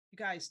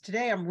Guys,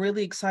 today I'm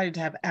really excited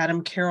to have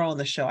Adam Carroll on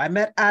the show. I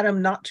met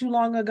Adam not too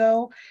long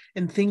ago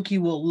and think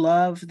you will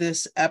love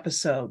this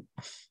episode.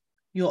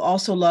 You'll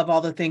also love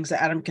all the things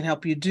that Adam can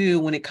help you do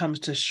when it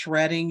comes to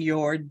shredding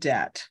your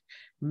debt,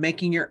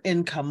 making your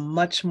income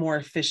much more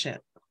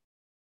efficient.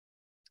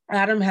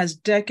 Adam has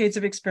decades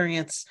of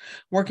experience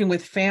working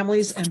with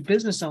families and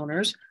business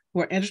owners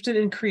who are interested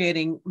in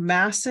creating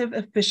massive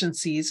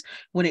efficiencies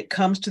when it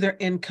comes to their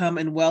income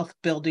and wealth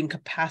building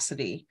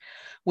capacity.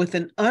 With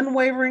an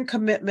unwavering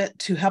commitment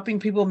to helping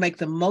people make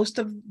the most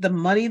of the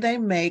money they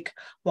make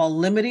while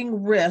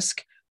limiting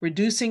risk,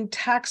 reducing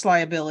tax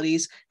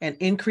liabilities, and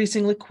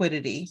increasing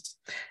liquidity.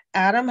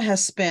 Adam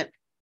has spent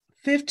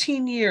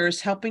 15 years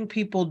helping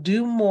people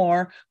do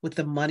more with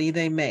the money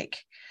they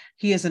make.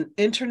 He is an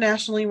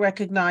internationally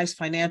recognized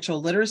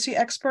financial literacy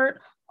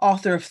expert,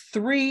 author of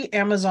 3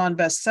 Amazon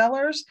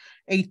bestsellers,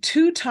 a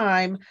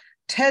 2-time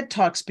TED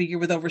Talk speaker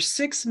with over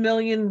 6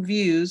 million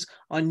views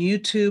on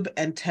YouTube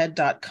and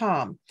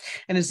TED.com,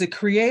 and is the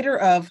creator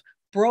of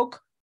Broke,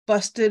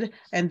 Busted,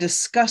 and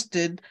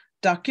Disgusted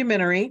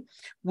documentary,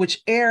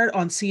 which aired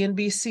on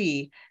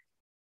CNBC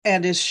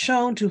and is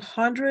shown to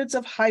hundreds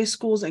of high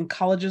schools and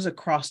colleges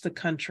across the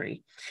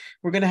country.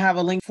 We're going to have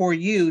a link for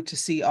you to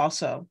see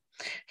also.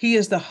 He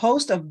is the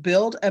host of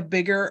Build a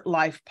Bigger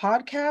Life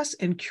podcast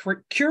and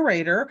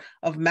curator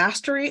of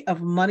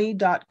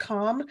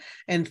masteryofmoney.com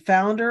and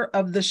founder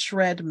of the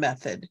Shred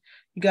Method.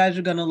 You guys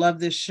are going to love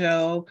this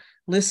show.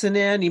 Listen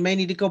in. You may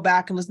need to go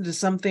back and listen to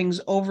some things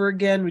over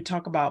again. We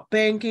talk about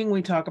banking.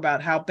 We talk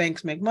about how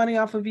banks make money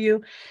off of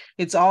you.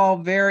 It's all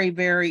very,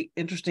 very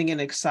interesting and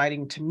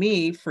exciting to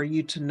me for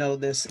you to know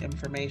this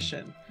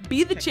information.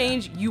 Be the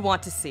change you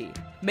want to see.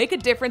 Make a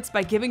difference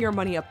by giving your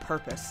money a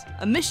purpose,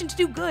 a mission to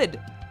do good.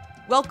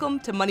 Welcome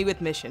to Money with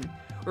Mission,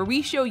 where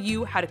we show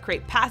you how to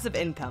create passive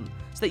income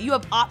so that you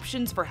have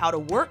options for how to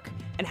work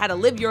and how to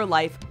live your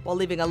life while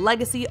leaving a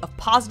legacy of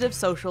positive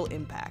social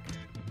impact.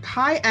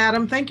 Hi,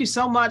 Adam. Thank you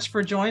so much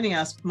for joining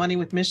us, Money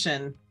with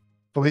Mission.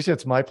 Felicia,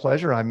 it's my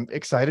pleasure. I'm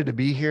excited to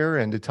be here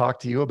and to talk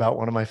to you about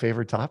one of my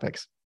favorite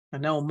topics. I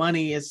know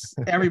money is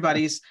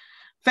everybody's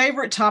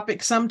favorite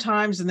topic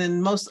sometimes, and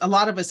then a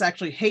lot of us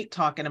actually hate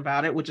talking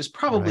about it, which is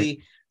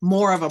probably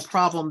more of a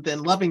problem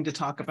than loving to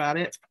talk about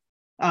it.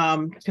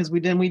 Because we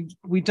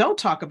don't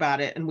talk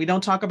about it, and we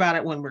don't talk about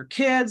it when we're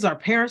kids. Our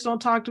parents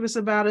don't talk to us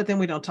about it. Then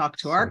we don't talk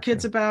to our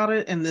kids about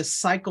it. And this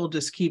cycle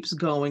just keeps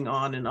going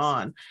on and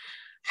on.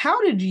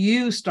 How did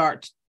you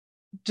start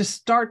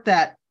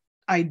that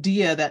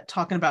idea that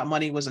talking about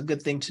money was a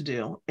good thing to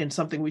do and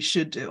something we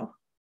should do?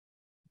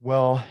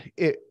 Well,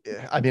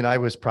 I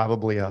was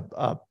probably a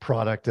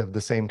product of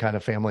the same kind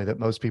of family that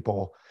most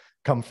people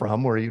come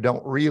from, where you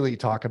don't really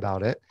talk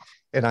about it.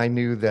 And I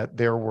knew that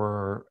there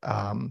were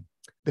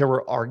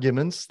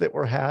arguments that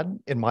were had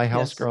in my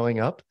house growing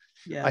up.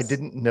 Yes. I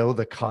didn't know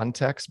the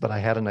context, but I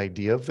had an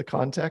idea of the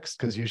context,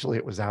 because usually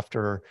it was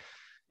after,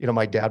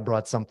 my dad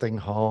brought something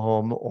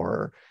home,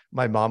 or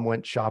my mom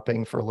went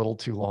shopping for a little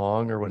too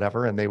long or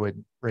whatever, and they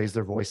would raise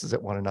their voices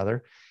at one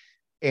another.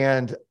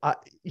 And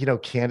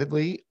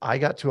candidly, I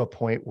got to a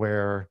point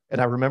where, and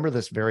I remember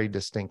this very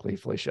distinctly,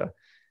 Felicia,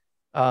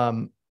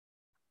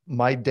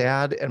 my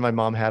dad and my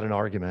mom had an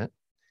argument.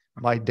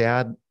 My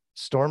dad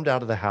stormed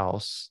out of the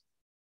house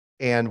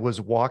and was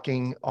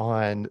walking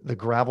on the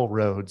gravel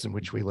roads in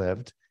which we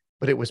lived,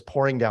 but it was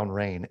pouring down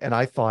rain. And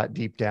I thought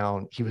deep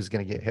down he was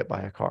going to get hit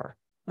by a car,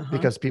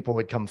 because people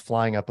would come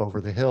flying up over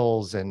the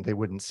hills and they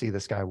wouldn't see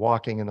this guy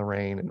walking in the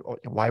rain. And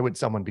why would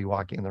someone be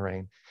walking in the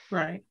rain?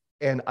 Right.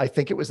 And I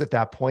think it was at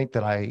that point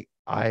that I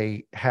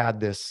had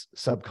this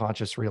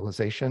subconscious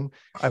realization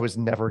I was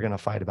never going to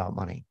fight about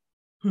money.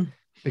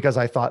 Because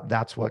I thought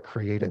that's what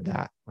created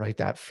that, right?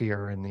 That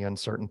fear and the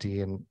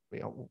uncertainty. And,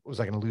 was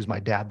I going to lose my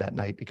dad that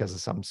night because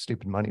of some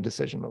stupid money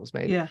decision that was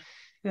made? Yeah.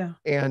 Yeah.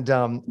 And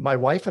my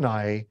wife and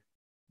I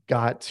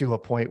got to a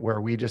point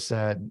where we just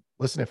said,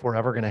 listen, if we're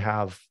ever going to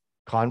have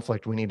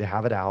conflict, we need to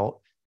have it out.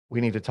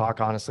 We need to talk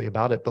honestly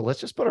about it, but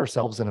let's just put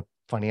ourselves in a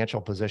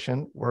financial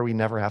position where we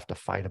never have to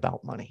fight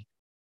about money.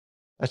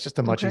 That's just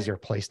a much easier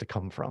place to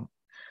come from.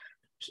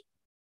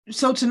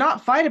 So to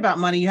not fight about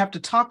money, you have to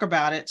talk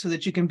about it so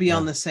that you can be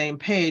on the same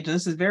page. And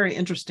this is very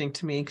interesting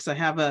to me, because I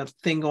have a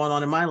thing going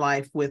on in my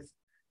life with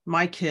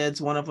my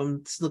kids. One of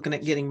them is looking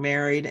at getting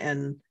married,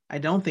 and I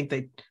don't think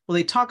they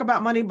talk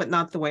about money, but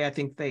not the way I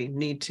think they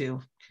need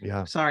to.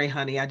 Yeah. Sorry,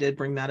 honey, I did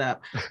bring that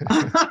up.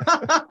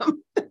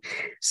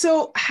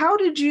 So how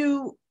did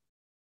you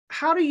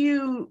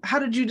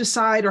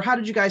decide, or how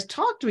did you guys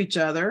talk to each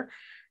other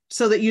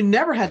so that you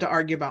never had to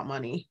argue about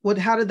money?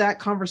 How did that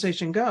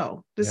conversation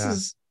go?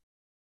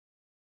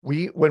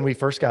 When we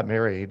first got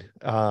married,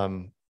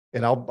 and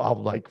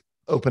I'll like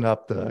open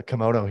up the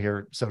kimono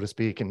here, so to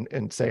speak,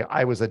 and say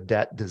I was a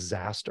debt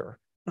disaster.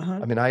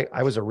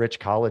 I was a rich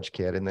college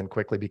kid and then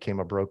quickly became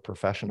a broke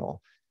professional.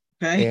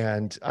 Okay.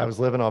 And I was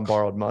living on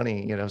borrowed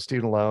money,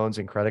 student loans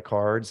and credit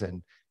cards.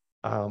 And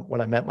when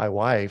I met my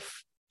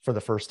wife for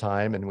the first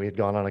time, and we had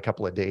gone on a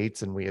couple of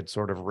dates, and we had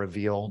sort of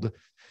revealed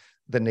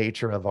the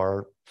nature of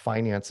our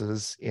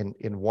finances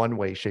in one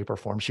way, shape, or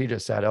form. She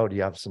just said, "Oh, do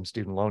you have some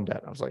student loan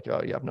debt?" I was like,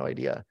 "Oh, you have no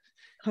idea."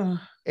 Huh.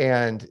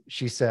 And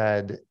she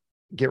said,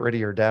 "Get rid of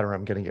your debt or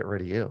I'm going to get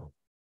rid of you,"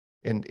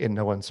 in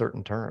no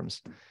uncertain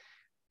terms.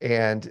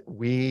 And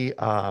we,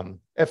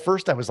 at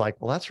first I was like,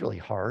 well, that's really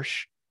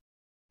harsh.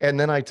 And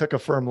then I took a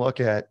firm look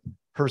at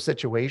her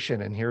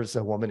situation. And here's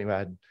a woman who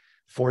had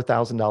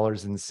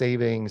 $4,000 in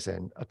savings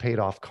and a paid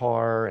off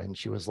car. And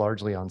she was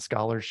largely on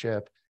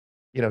scholarship.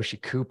 You know, she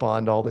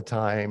couponed all the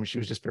time. She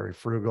was just very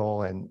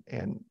frugal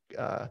and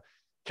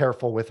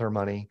careful with her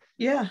money.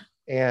 Yeah.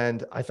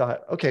 And I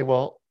thought, okay,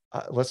 well,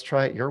 let's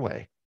try it your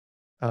way.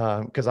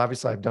 Because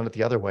obviously I've done it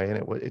the other way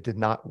and it did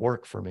not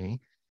work for me.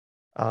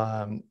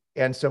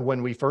 And so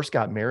when we first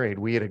got married,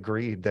 we had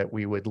agreed that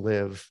we would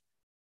live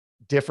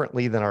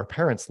differently than our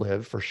parents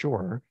lived, for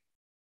sure.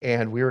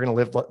 And we were going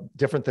to live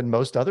different than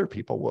most other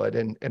people would.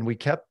 And we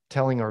kept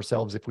telling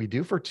ourselves, if we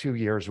do for 2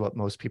 years what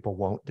most people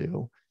won't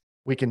do,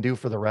 we can do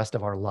for the rest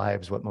of our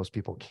lives what most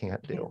people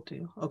can't do.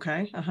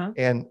 Okay. Uh-huh.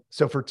 And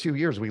so for 2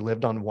 years, we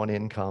lived on one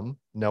income,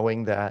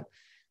 knowing that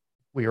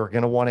we were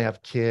going to want to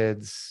have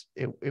kids.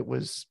 It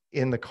was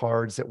in the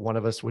cards that one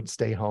of us would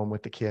stay home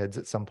with the kids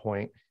at some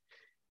point.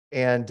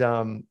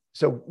 And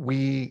so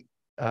we,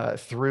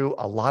 through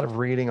a lot of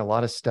reading, a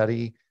lot of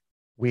study,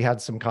 we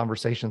had some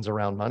conversations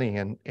around money.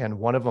 And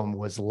one of them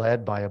was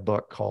led by a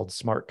book called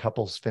Smart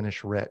Couples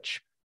Finish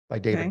Rich by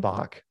David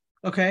Bach.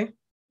 Okay.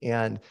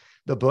 And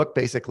the book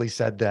basically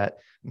said that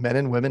men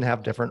and women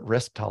have different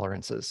risk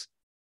tolerances.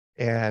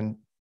 And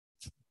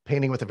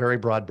painting with a very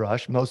broad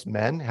brush, most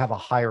men have a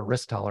higher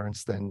risk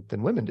tolerance than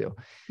women do.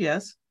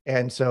 Yes.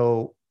 And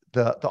so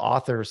the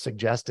author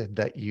suggested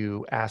that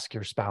you ask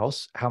your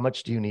spouse, how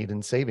much do you need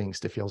in savings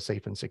to feel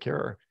safe and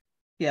secure?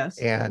 Yes.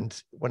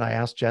 And when I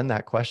asked Jen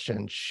that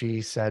question,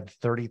 she said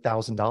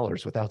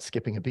 $30,000 without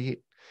skipping a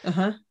beat.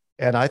 Uh-huh.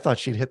 And I thought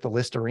she'd hit the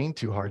Listerine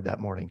too hard that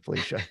morning,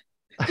 Felicia.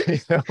 You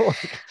know,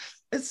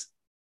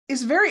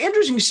 it's very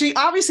interesting. She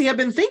obviously had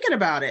been thinking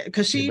about it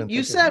because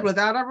you said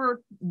without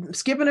ever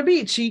skipping a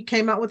beat, she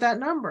came out with that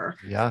number.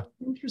 Yeah.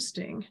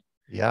 Interesting.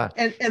 Yeah.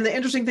 And the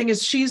interesting thing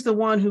is she's the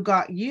one who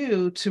got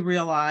you to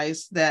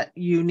realize that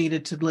you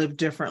needed to live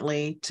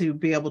differently to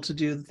be able to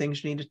do the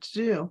things you needed to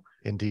do.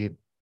 Indeed.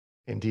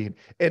 Indeed.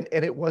 And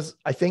it was,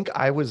 I think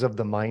I was of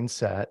the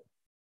mindset,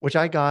 which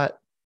I got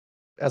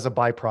as a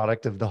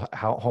byproduct of the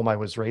home I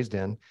was raised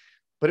in,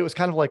 but it was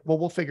kind of like, well,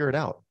 we'll figure it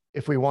out.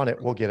 If we want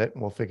it, we'll get it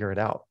and we'll figure it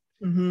out.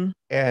 Mm-hmm.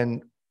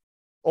 And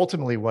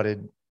ultimately what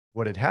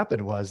had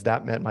happened was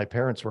that meant my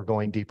parents were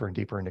going deeper and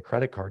deeper into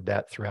credit card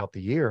debt throughout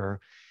the year,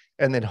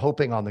 and then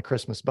hoping on the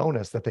Christmas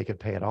bonus that they could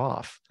pay it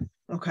off.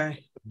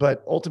 Okay.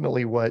 But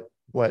ultimately what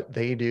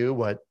they do,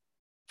 what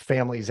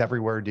families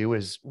everywhere do,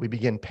 is we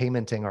begin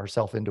paymenting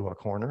ourselves into a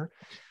corner.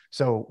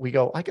 So we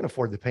go, I can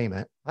afford the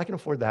payment. I can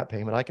afford that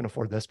payment. I can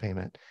afford this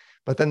payment.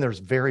 But then there's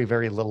very,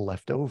 very little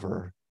left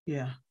over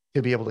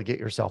to be able to get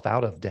yourself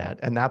out of debt.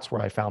 And that's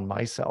where I found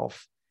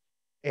myself.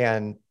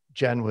 And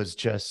Jen was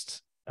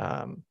just,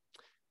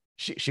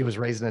 she was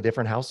raised in a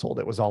different household.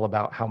 It was all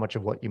about how much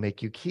of what you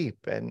make you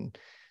keep and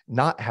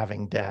not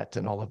having debt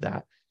and all of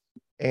that.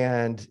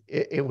 And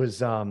it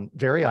was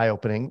very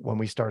eye-opening when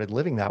we started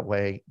living that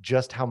way,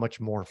 just how much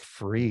more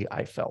free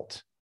I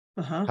felt,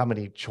 how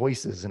many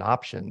choices and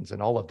options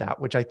and all of that,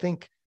 which I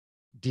think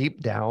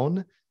deep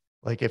down,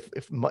 like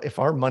if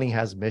our money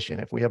has mission,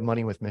 if we have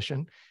money with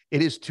mission,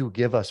 it is to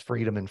give us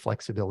freedom and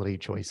flexibility,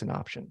 choice and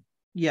option.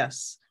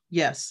 Yes.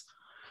 Yes.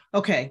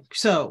 Okay.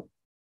 So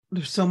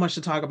there's so much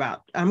to talk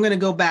about. I'm going to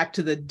go back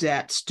to the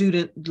debt,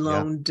 student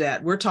loan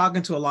debt. We're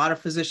talking to a lot of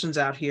physicians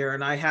out here.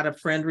 And I had a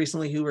friend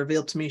recently who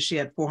revealed to me she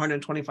had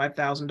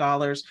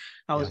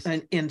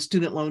 $425,000 in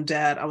student loan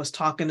debt. I was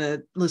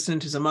listening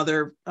to some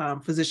other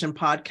physician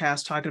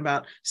podcasts talking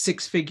about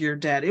 6-figure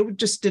debt. It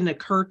just didn't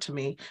occur to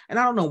me. And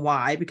I don't know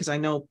why, because I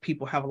know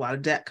people have a lot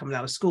of debt coming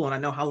out of school and I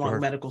know how long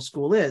medical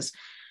school is.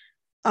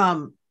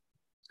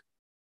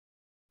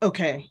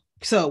 Okay.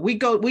 So we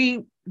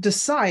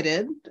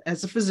decided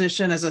as a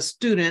physician, as a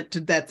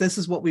student, that this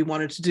is what we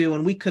wanted to do.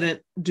 And we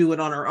couldn't do it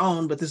on our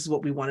own, but this is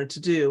what we wanted to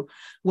do,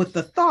 with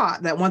the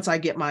thought that once I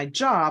get my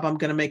job, I'm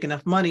going to make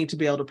enough money to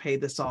be able to pay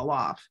this all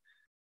off.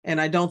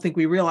 And I don't think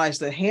we realize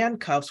the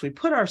handcuffs we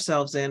put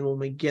ourselves in when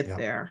we get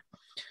there.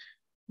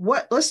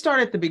 Let's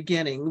start at the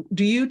beginning.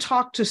 Do you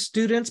talk to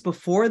students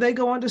before they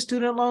go into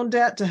student loan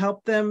debt to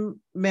help them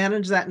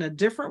manage that in a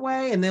different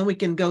way? And then we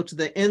can go to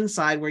the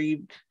inside where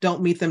you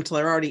don't meet them till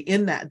they're already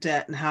in that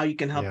debt and how you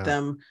can help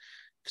them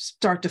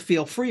start to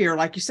feel freer,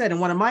 like you said.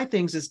 And one of my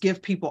things is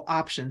give people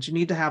options. You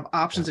need to have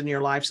options in your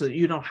life so that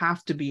you don't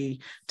have to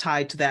be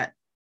tied to that.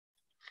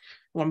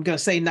 Well, I'm going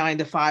to say 9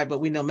 to 5, but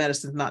we know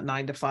medicine's not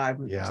 9 to 5,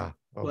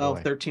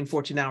 12, 13,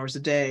 14 hours a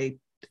day,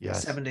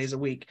 7 days a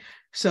week.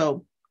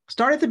 So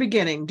start at the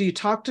beginning. Do you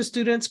talk to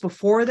students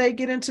before they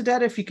get into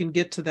debt? If you can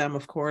get to them,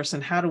 of course.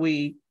 And how do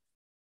we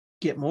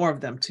get more of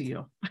them to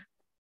you?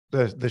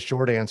 The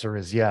short answer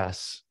is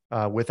yes.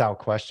 Without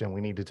question,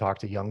 we need to talk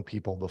to young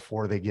people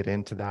before they get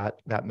into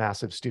that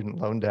massive student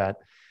loan debt.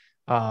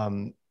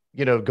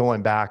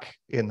 going back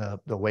in the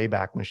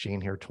Wayback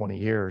Machine here, 20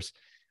 years,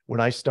 when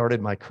I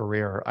started my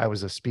career, I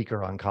was a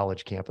speaker on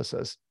college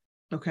campuses.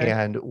 Okay.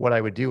 And what I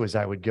would do is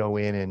I would go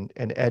in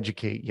and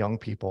educate young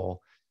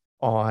people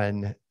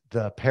on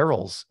the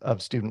perils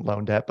of student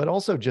loan debt, but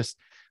also just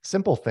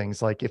simple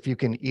things like if you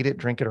can eat it,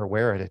 drink it, or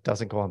wear it, it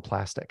doesn't go on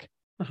plastic.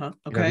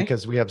 Okay.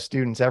 Because we have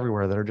students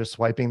everywhere that are just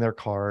swiping their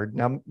card.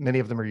 Now, many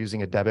of them are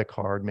using a debit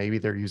card. Maybe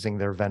they're using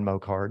their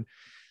Venmo card,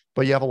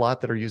 but you have a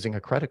lot that are using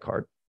a credit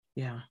card.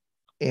 Yeah.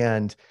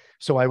 And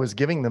so I was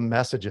giving them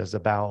messages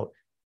about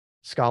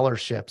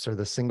scholarships or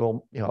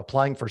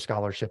applying for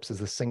scholarships is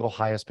the single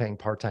highest paying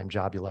part-time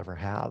job you'll ever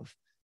have.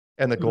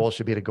 And the goal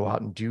should be to go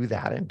out and do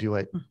that and do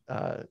it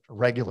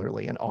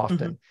regularly and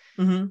often.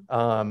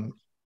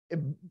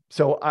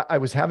 So I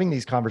was having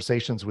these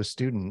conversations with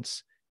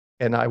students,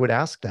 and I would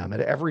ask them at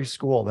every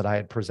school that I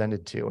had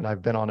presented to, and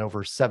I've been on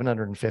over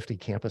 750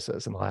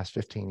 campuses in the last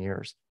 15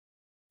 years.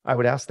 I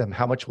would ask them,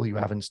 how much will you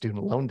have in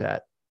student loan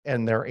debt?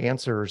 And their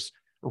answers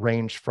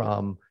range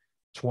from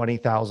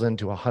 20,000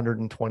 to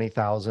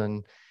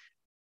 120,000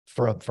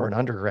 for an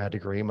undergrad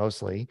degree,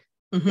 mostly.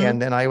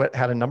 And then I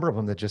had a number of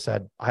them that just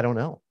said, I don't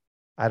know.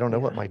 I don't know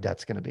what my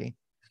debt's going to be.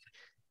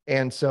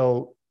 And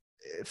so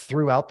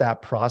throughout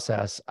that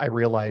process, I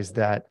realized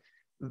that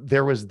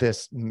there was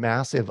this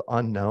massive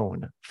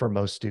unknown for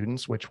most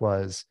students, which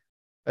was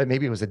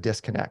maybe it was a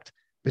disconnect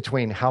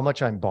between how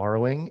much I'm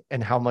borrowing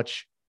and how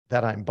much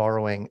that I'm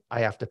borrowing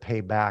I have to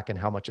pay back and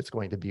how much it's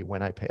going to be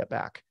when I pay it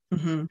back.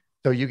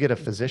 So you get a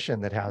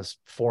physician that has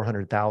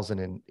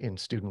 400,000 in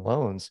student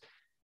loans.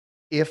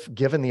 If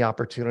given the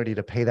opportunity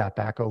to pay that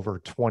back over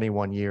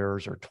 21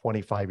 years or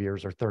 25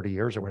 years or 30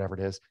 years or whatever it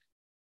is,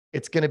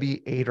 it's going to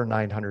be 800 or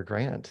 900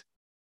 grand,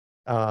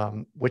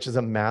 which is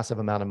a massive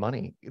amount of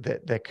money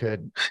that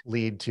could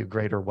lead to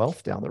greater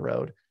wealth down the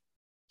road.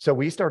 So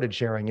we started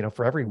sharing,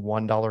 for every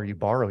 $1 you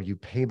borrow, you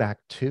pay back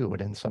 2,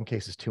 and in some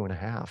cases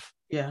 2.5.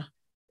 Yeah.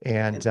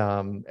 And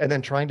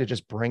then trying to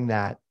just bring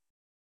that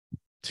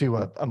to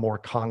a more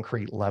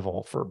concrete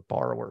level for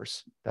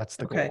borrowers. That's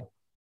the goal.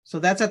 So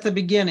that's at the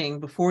beginning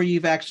before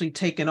you've actually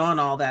taken on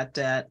all that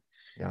debt.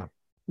 Yeah.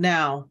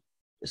 Now,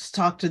 let's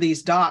talk to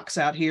these docs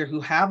out here who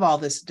have all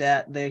this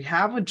debt. They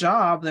have a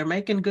job, they're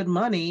making good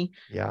money.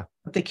 Yeah.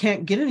 But they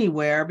can't get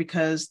anywhere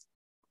because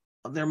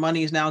their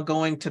money is now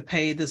going to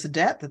pay this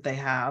debt that they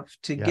have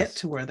to get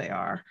to where they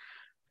are.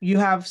 You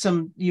have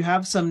some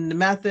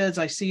methods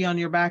I see on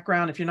your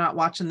background. If you're not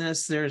watching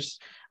this, there's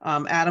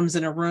Adam's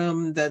in a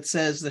room that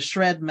says the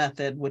shred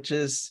method, which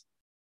is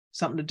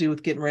something to do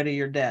with getting rid of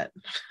your debt.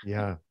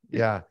 Yeah.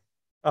 Yeah.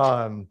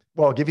 Well,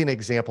 I'll give you an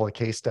example, a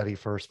case study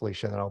first,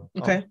 Felicia, and then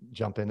I'll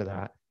jump into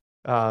that.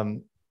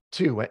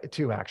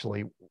 Two,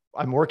 actually.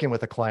 I'm working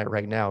with a client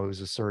right now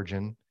who's a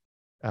surgeon.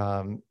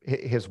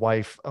 His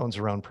wife owns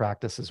her own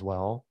practice as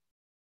well.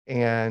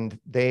 And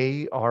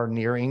they are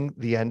nearing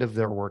the end of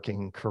their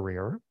working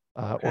career,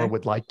 or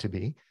would like to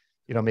be,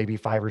 maybe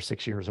 5 or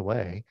 6 years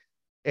away,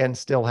 and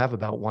still have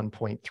about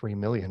 1.3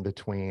 million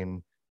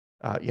between,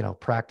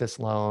 practice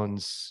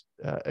loans,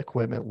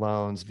 equipment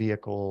loans,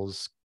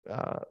 vehicles,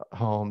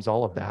 homes,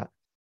 all of that.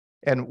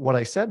 And what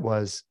I said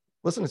was,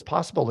 listen, it's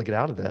possible to get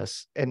out of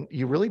this, and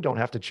you really don't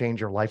have to change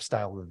your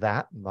lifestyle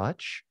that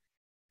much,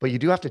 but you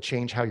do have to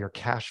change how your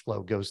cash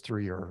flow goes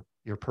through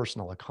your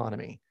personal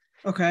economy.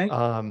 Okay.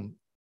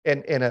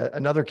 And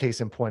another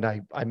case in point,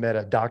 I met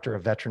a doctor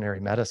of veterinary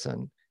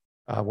medicine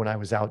when I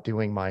was out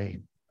doing my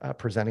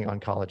presenting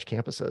on college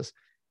campuses,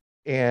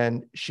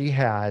 and she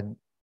had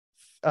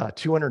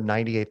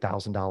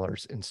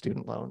 $298,000 in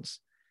student loans.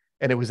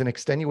 And it was an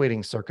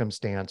extenuating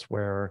circumstance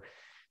where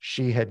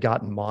she had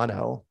gotten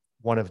mono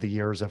one of the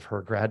years of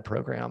her grad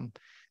program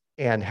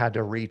and had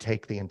to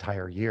retake the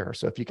entire year.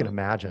 So if you can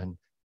imagine,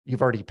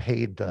 you've already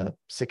paid the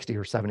 $60,000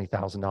 or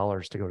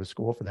 $70,000 to go to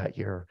school for that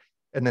year,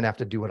 and then have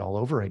to do it all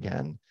over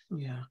again.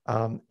 Yeah.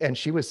 And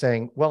she was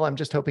saying, well, I'm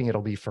just hoping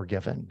it'll be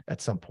forgiven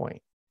at some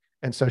point.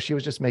 And so she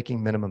was just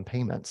making minimum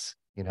payments,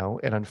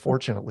 and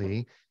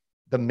unfortunately,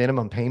 the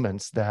minimum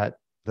payments that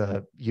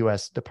the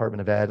US Department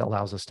of Ed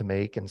allows us to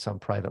make and some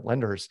private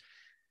lenders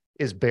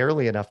is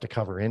barely enough to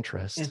cover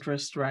interest.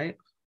 Interest, right?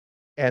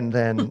 And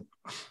then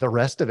the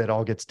rest of it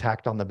all gets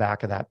tacked on the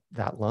back of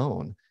that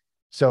loan.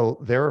 So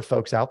there are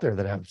folks out there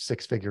that have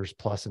 6 figures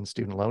plus in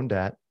student loan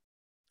debt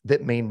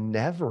that may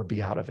never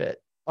be out of it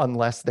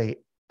unless they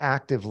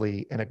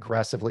actively and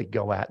aggressively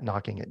go at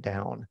knocking it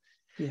down.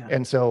 Yeah.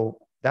 And so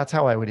that's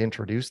how I would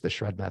introduce the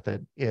shred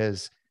method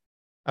is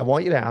I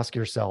want you to ask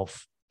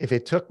yourself, if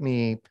it took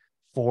me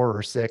 4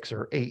 or 6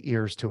 or 8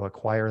 years to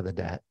acquire the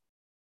debt,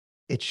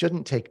 it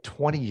shouldn't take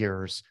 20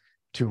 years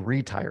to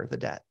retire the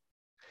debt.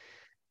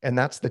 And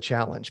that's the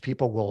challenge.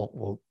 People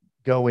will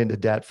go into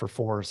debt for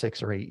 4 or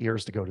 6 or 8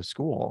 years to go to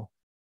school,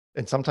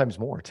 and sometimes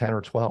more, 10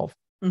 or 12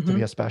 to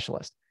be a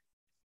specialist.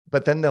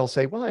 But then they'll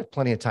say, well, I have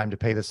plenty of time to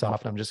pay this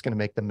off, and I'm just going to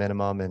make the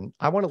minimum, and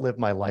I want to live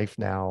my life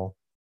now,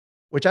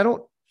 which I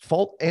don't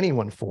fault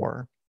anyone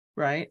for.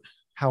 Right.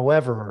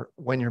 However,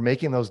 when you're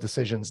making those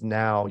decisions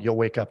now, you'll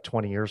wake up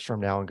 20 years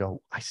from now and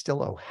go, I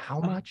still owe how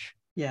much?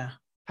 Yeah.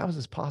 How is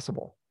this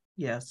possible?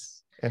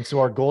 Yes. And so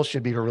our goal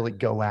should be to really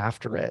go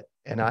after it.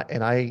 And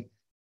I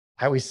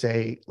always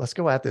say, let's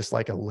go at this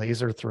like a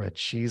laser through a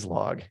cheese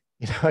log.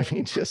 I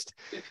mean, just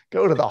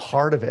go to the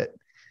heart of it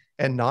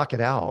and knock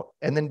it out,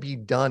 and then be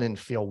done and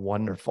feel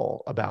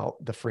wonderful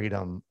about the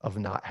freedom of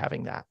not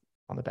having that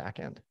on the back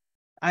end.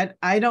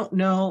 I don't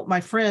know.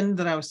 My friend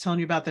that I was telling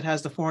you about that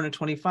has the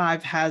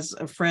 425 has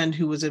a friend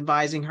who was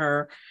advising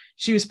her.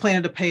 She was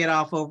planning to pay it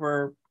off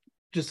over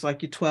just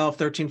like 12,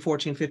 13,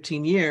 14,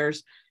 15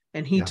 years.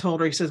 And he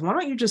told her, he says, why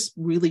don't you just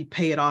really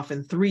pay it off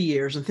in 3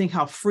 years and think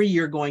how free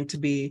you're going to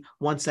be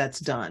once that's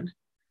done?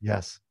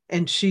 Yes.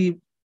 And she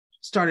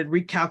started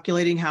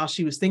recalculating how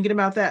she was thinking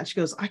about that. And she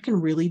goes, I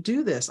can really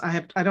do this.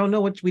 I don't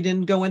know what, we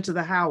didn't go into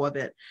the how of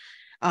it.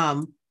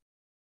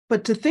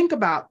 But to think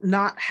about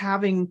not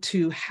having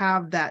to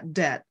have that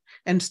debt,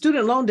 and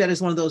student loan debt is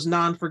one of those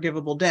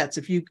non-forgivable debts.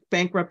 If you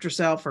bankrupt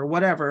yourself or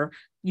whatever,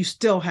 you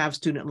still have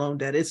student loan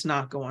debt. It's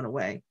not going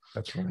away.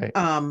 That's right.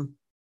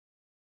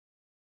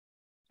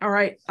 All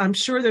right. I'm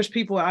sure there's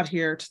people out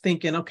here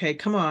thinking, okay,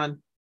 come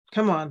on.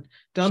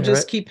 Don't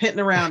just keep hitting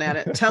around at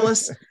it. Tell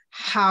us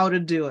how to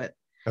do it.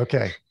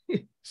 Okay.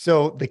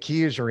 So the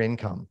key is your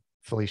income,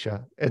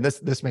 Felicia. And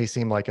this may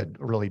seem like a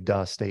really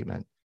duh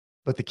statement,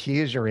 but the key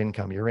is your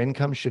income. Your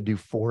income should do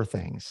 4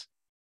 things.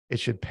 It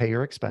should pay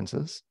your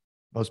expenses.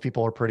 Most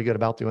people are pretty good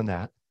about doing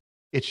that.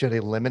 It should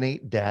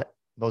eliminate debt.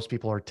 Most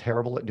people are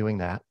terrible at doing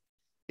that.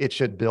 It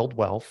should build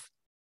wealth,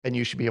 and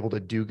you should be able to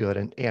do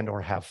good and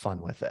or have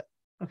fun with it.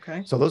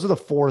 Okay. So those are the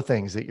 4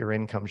 things that your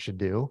income should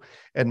do.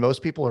 And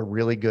most people are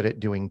really good at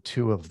doing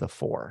 2 of the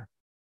 4,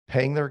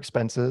 paying their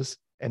expenses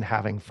and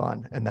having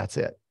fun. And that's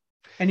it.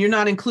 And you're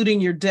not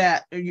including your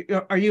debt.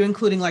 Are you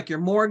including like your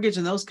mortgage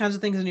and those kinds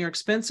of things in your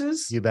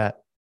expenses? You bet.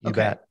 You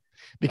bet.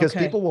 Because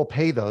people will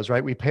pay those,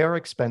 right? We pay our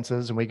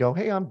expenses and we go,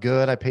 hey, I'm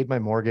good. I paid my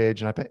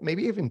mortgage, and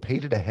maybe even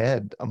paid it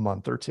ahead a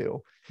month or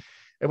 2.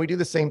 And we do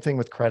the same thing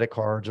with credit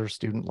cards or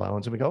student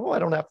loans. And we go, oh, I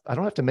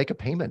don't have to make a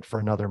payment for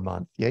another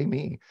month. Yay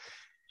me.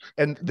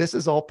 And this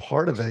is all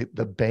part of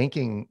the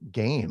banking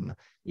game.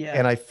 Yeah.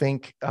 And I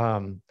think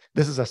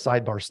this is a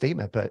sidebar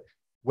statement, but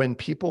when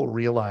people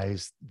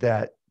realize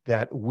that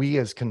we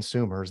as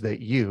consumers,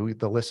 that you,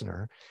 the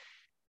listener,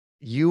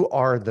 you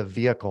are the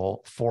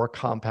vehicle for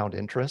compound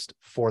interest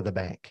for the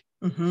bank.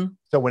 Mm-hmm.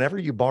 So whenever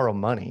you borrow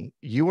money,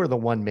 you are the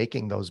one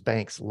making those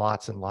banks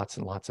lots and lots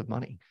and lots of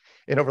money.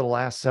 And over the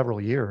last several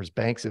years,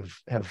 banks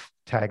have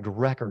tagged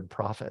record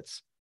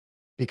profits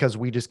because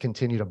we just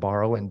continue to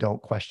borrow and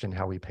don't question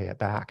how we pay it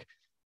back.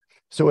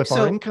 So if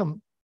our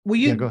income... Will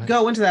you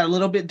go into that a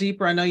little bit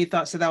deeper? I know you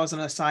thought that was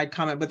an aside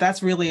comment, but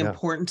that's really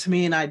important to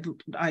me. And I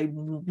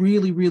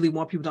really, really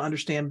want people to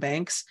understand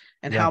banks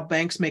and how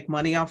banks make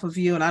money off of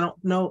you. And I don't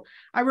know.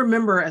 I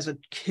remember as a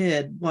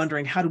kid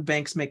wondering, how do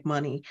banks make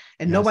money?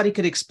 And nobody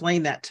could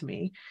explain that to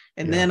me.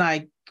 And then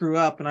I grew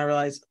up and I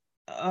realized,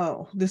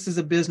 oh, this is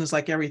a business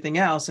like everything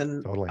else.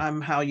 And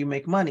I'm how you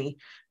make money.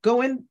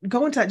 Go into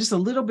that just a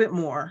little bit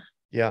more.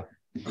 Yeah.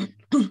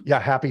 Yeah.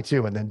 Happy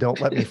to. And then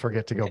don't let me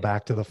forget to go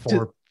back to the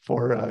four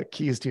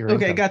keys to your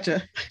income. Okay,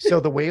 gotcha. So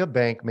the way a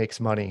bank makes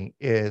money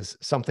is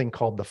something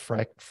called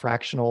the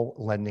fractional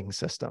lending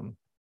system,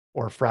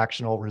 or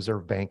fractional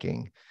reserve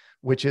banking,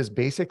 which is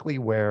basically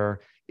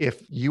where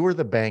if you were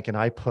the bank and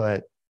I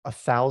put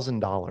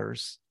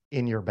 $1,000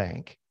 in your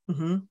bank,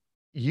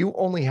 you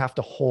only have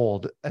to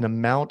hold an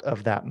amount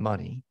of that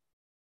money,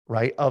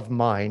 right, of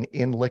mine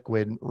in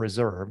liquid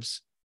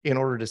reserves in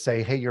order to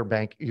say, hey, your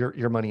bank,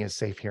 your money is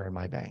safe here in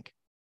my bank.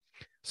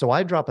 So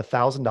I drop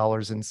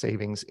 $1,000 in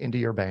savings into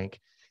your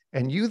bank,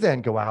 and you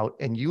then go out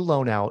and you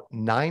loan out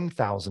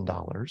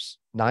 $9,000,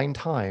 9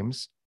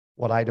 times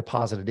what I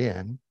deposited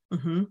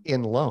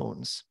in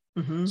loans.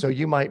 So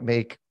you might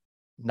make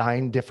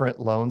 9 different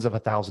loans of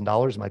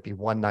 $1,000, might be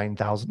one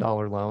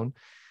 $9,000 loan.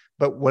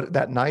 But what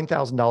that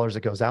 $9,000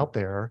 that goes out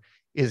there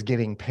is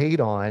getting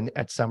paid on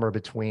at somewhere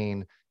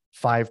between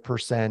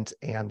 5%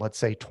 and let's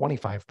say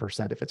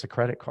 25% if it's a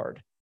credit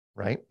card,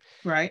 right?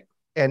 Right.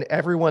 And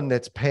everyone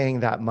that's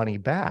paying that money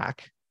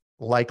back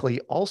likely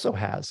also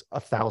has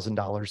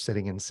 $1,000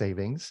 sitting in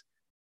savings,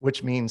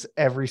 which means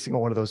every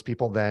single one of those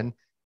people then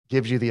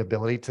gives you the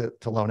ability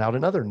to loan out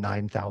another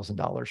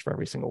 $9,000 for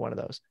every single one of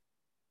those.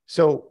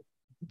 So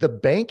the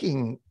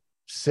banking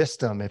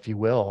system, if you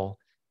will,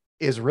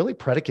 is really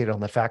predicated on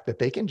the fact that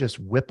they can just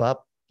whip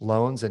up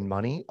loans and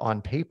money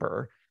on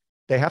paper.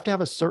 They have to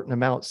have a certain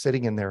amount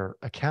sitting in their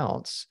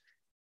accounts,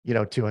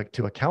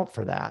 to account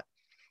for that.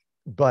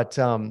 But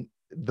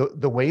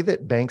the way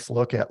that banks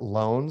look at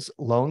loans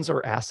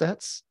are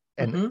assets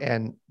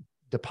and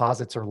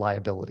deposits are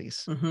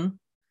liabilities,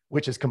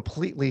 which is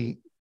completely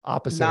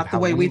opposite not of the how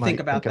way we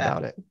think about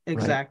it.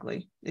 Exactly.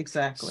 Right?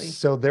 Exactly.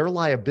 So their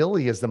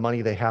liability is the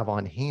money they have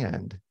on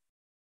hand,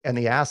 and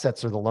the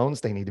assets are the loans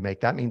they need to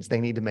make. That means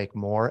they need to make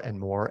more and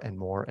more and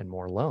more and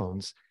more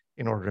loans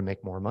in order to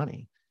make more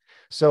money.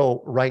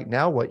 So right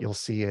now, what you'll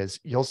see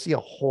a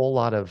whole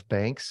lot of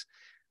banks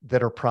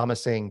that are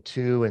promising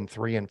 2 and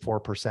 3 and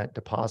 4%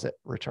 deposit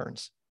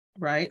returns.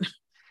 Right.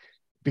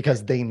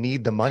 Because they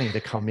need the money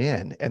to come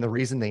in. And the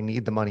reason they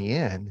need the money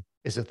in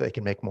is that they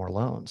can make more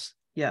loans.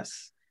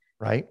 Yes.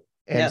 Right.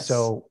 And Yes.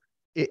 so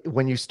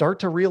when you start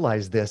to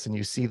realize this and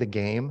you see the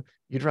game,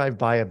 you drive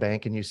by a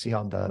bank and you see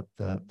on the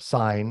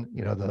sign,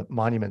 the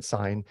monument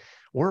sign,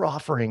 we're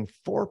offering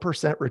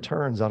 4%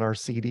 returns on our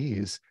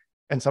CDs.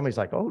 And somebody's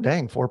like, oh,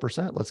 dang,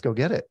 4%, let's go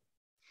get it.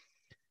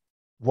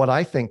 What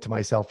I think to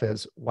myself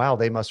is, wow,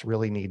 they must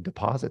really need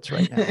deposits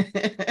right now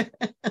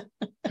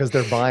because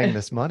they're buying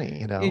this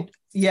money,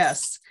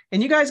 Yes.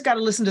 And you guys got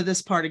to listen to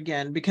this part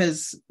again,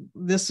 because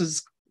this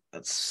is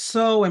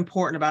so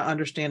important about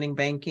understanding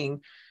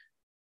banking.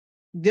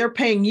 They're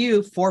paying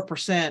you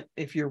 4%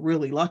 if you're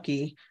really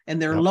lucky,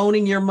 and they're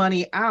loaning your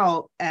money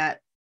out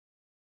at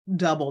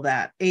double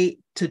that, 8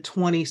 to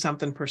 20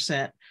 something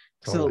percent.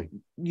 Totally. So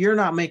you're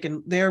not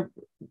making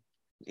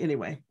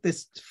anyway,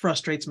 this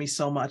frustrates me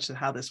so much at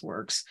how this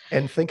works.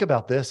 And think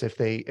about this. If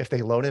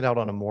they loan it out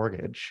on a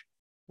mortgage,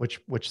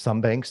 which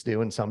some banks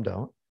do and some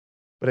don't,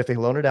 but if they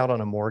loan it out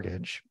on a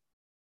mortgage,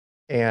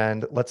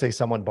 and let's say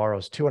someone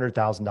borrows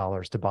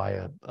 $200,000 to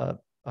buy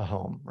a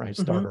home, right?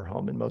 Starter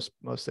home in most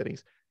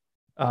cities.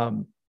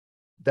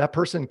 That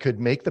person could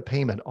make the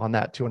payment on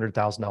that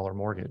 $200,000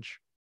 mortgage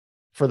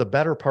for the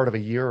better part of a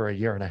year or a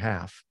year and a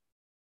half.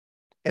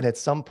 And at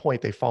some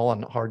point they fall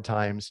on hard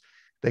times.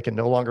 They can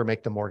no longer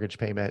make the mortgage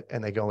payment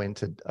and they go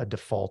into a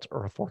default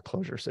or a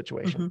foreclosure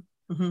situation.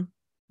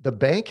 The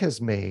bank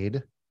has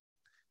made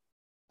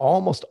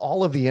almost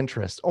all of the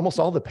interest, almost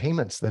all the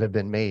payments that have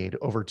been made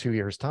over 2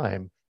 years'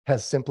 time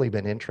has simply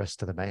been interest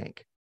to the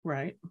bank.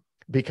 Right.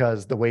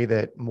 Because the way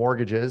that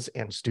mortgages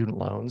and student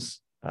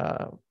loans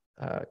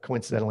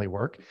coincidentally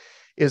work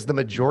is the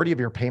majority of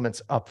your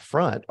payments up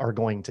front are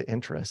going to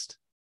interest,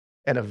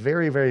 and a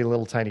very, very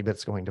little tiny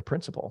bit's going to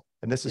principal.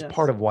 And this is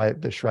part of why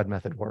the shred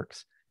method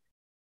works.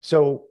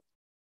 So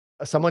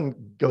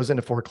someone goes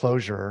into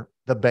foreclosure,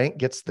 the bank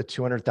gets the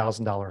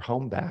 $200,000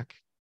 home back.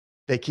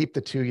 They keep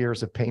the 2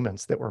 years of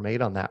payments that were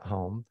made on that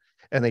home,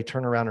 and they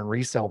turn around and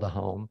resell the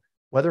home,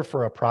 whether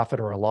for a profit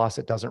or a loss,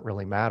 it doesn't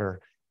really matter,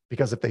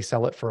 because if they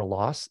sell it for a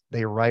loss,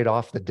 they write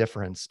off the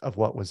difference of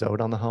what was owed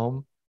on the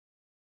home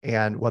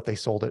and what they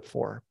sold it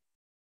for.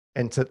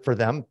 And for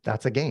them,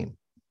 that's a gain.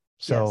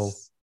 So,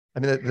 I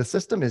mean, the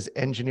system is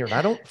engineered.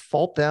 I don't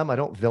fault them. I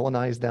don't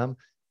villainize them.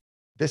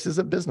 This is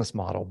a business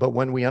model. But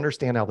when we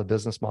understand how the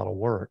business model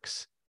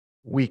works,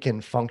 we can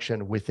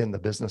function within the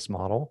business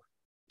model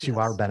to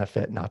our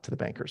benefit, not to the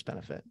banker's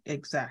benefit.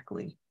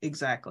 Exactly.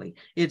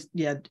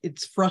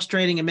 It's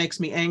frustrating. It makes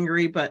me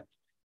angry, but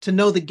to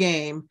know the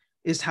game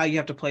is how you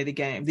have to play the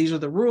game. These are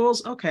the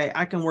rules. Okay,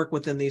 I can work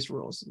within these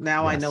rules.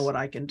 Now I know what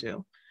I can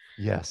do.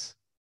 Yes.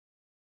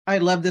 I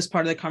love this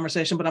part of the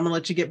conversation, but I'm going to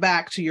let you get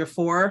back to your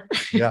 4.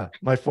 Yeah,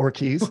 my 4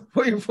 keys.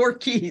 For your 4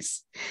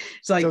 keys.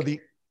 It's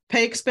like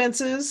pay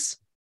expenses.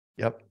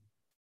 Yep.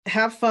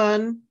 Have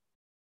fun.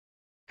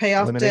 Pay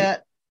off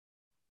debt.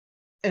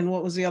 And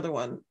what was the other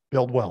one?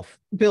 Build wealth.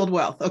 Build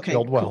wealth. Okay.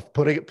 Build wealth.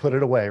 Cool. Put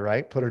it away,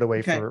 right? Put it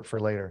away for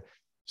later.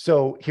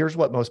 So here's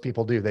what most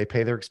people do. They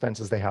pay their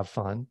expenses. They have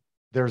fun.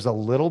 There's a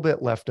little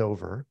bit left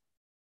over.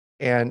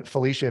 And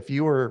Felicia, if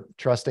you were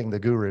trusting the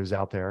gurus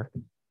out there,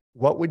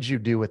 what would you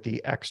do with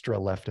the extra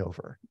left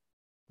over?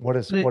 What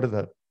are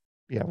the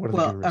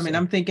gurus I mean,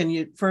 I'm thinking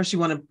you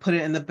want to put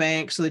it in the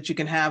bank so that you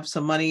can have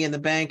some money in the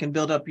bank and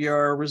build up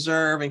your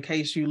reserve in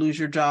case you lose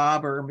your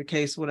job or in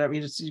case whatever,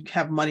 you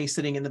have money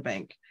sitting in the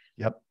bank.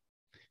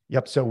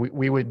 Yep. So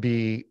we would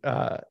be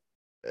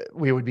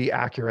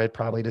accurate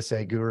probably to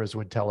say gurus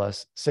would tell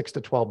us 6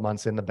 to 12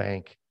 months in the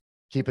bank,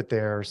 keep it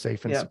there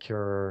safe and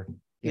secure.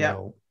 You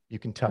know, you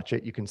can touch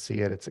it, you can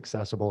see it, it's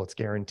accessible, it's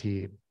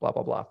guaranteed, blah,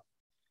 blah, blah.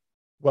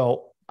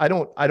 Well, I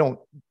don't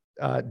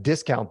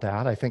discount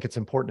that. I think it's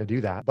important to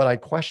do that, but I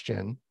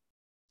question,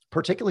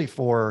 particularly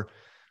for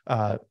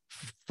a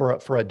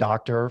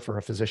doctor, for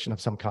a physician of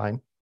some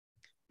kind,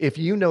 if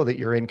you know that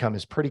your income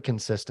is pretty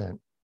consistent,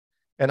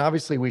 and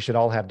obviously we should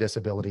all have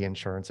disability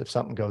insurance. If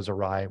something goes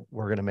awry,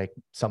 we're going to make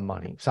some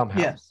money somehow.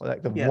 Yes.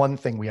 Like the one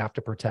thing we have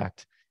to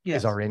protect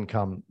is our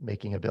income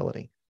making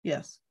ability.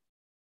 Yes.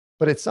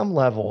 But at some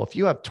level, if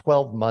you have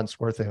 12 months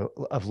worth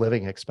of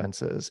living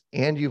expenses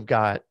and you've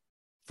got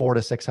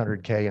 400 to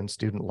 600K in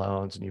student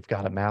loans and you've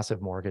got a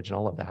massive mortgage and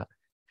all of that,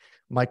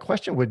 my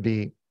question would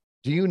be,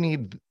 do you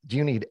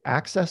need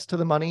access to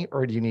the money,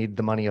 or do you need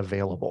the money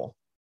available?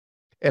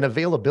 And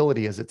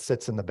availability is it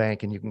sits in the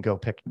bank and you can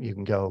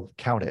go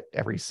count it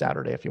every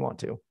Saturday if you want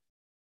to.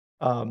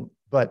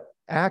 But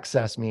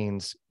access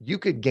means you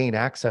could gain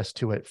access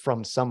to it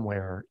from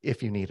somewhere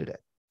if you needed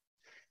it.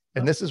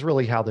 And this is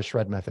really how the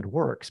shred method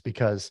works,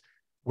 because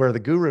where the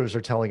gurus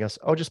are telling us,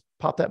 oh, just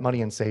pop that money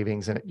in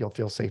savings and you'll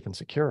feel safe and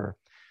secure.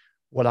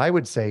 What I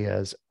would say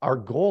is our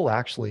goal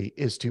actually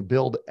is to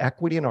build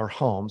equity in our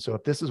home. So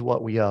if this is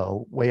what we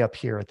owe way up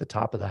here at the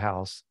top of the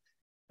house,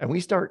 and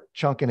we start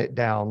chunking it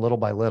down little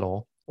by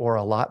little, or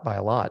a lot by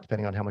a lot,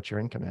 depending on how much your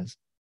income is,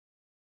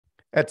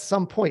 at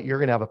some point, you're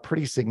going to have a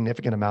pretty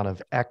significant amount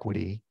of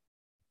equity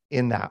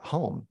in that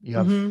home. You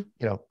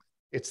have,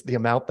 it's the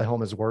amount the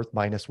home is worth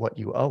minus what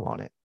you owe on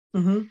it.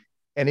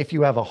 And if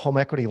you have a home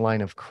equity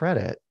line of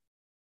credit,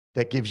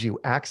 that gives you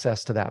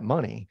access to that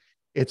money.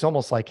 It's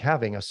almost like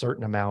having a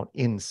certain amount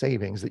in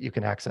savings that you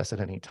can access at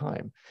any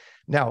time.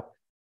 Now,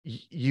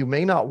 you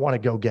may not want to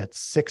go get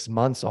 6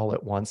 months all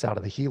at once out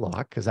of the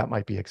HELOC because that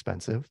might be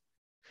expensive.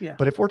 Yeah.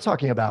 But if we're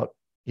talking about,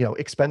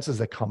 expenses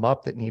that come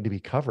up that need to be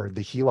covered,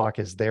 the HELOC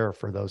is there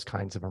for those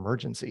kinds of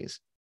emergencies.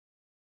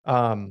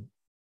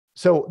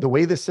 So the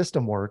way the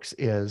system works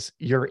is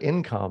your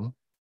income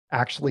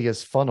actually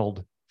is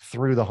funneled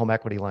through the home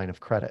equity line of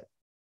credit.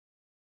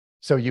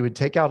 So you would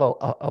take out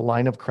a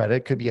line of credit.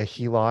 It could be a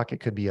HELOC, it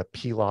could be a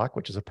PLOC,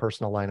 which is a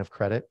personal line of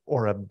credit,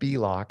 or a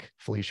BLOC,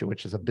 Felicia,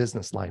 which is a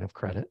business line of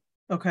credit.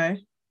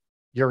 Okay.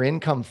 Your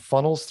income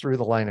funnels through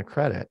the line of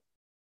credit,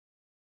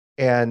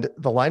 and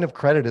the line of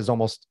credit is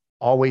almost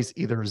always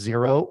either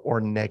zero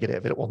or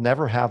negative. It will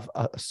never have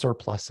a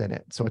surplus in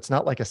it. So it's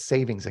not like a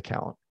savings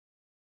account.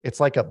 It's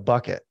like a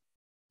bucket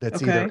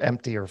that's either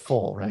empty or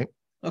full, right?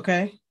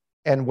 Okay.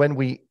 And when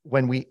we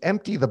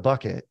empty the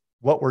bucket,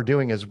 what we're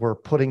doing is we're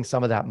putting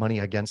some of that money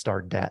against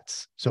our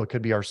debts. So it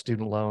could be our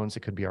student loans,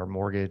 it could be our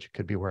mortgage, it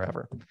could be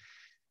wherever.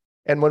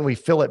 And when we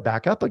fill it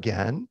back up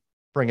again,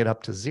 bring it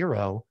up to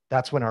zero,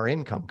 that's when our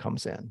income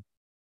comes in.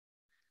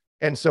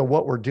 And so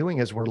what we're doing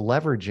is we're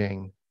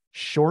leveraging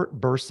short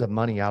bursts of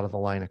money out of the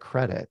line of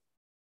credit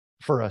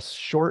for a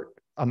short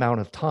amount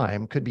of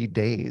time, could be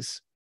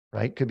days,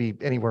 right? Could be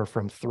anywhere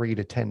from 3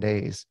 to 10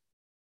 days.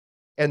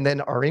 And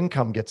then our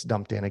income gets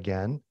dumped in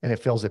again and it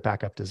fills it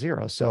back up to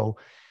zero. So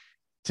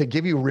to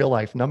give you real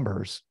life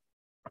numbers,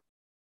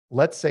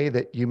 let's say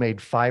that you made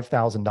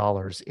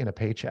 $5,000 in a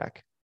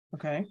paycheck.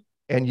 Okay.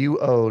 And you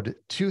owed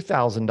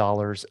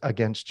 $2,000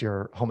 against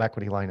your home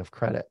equity line of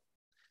credit.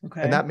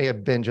 Okay. And that may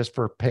have been just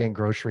for paying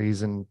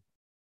groceries and,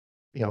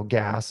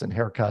 gas and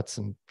haircuts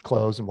and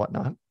clothes and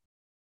whatnot.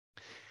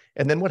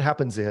 And then what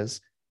happens is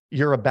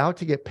you're about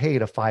to get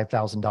paid a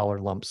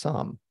 $5,000 lump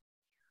sum.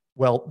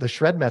 Well, the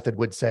shred method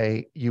would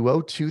say you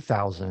owe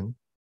 $2,000,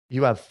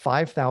 you have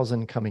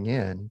 $5,000 coming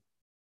in.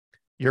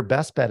 Your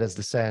best bet is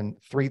to send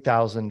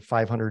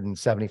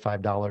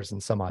 $3,575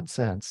 and some odd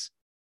cents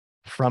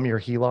from your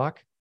HELOC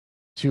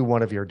to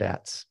one of your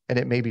debts. And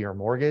it may be your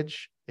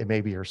mortgage, it may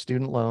be your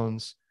student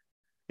loans,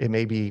 it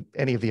may be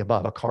any of the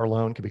above. A car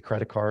loan could be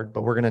credit card,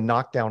 but we're going to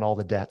knock down all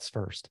the debts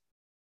first.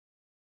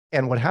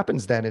 And what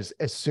happens then is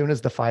as soon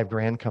as the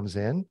 $5,000 comes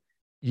in,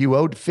 you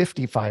owed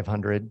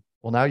 $5,500.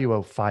 Well, now you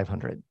owe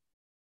 $500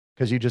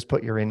 because you just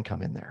put your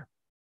income in there.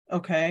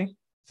 Okay. Does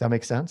that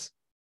make sense?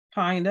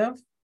 Kind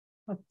of.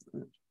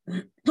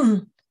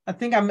 I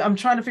think I'm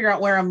trying to figure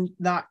out where I'm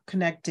not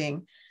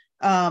connecting.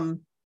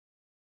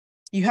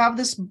 You have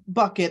this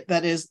bucket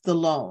that is the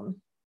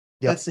loan.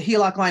 Yep. That's the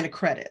HELOC line of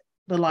credit,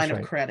 the line That's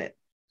of right. credit.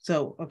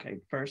 So, okay,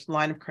 first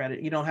line of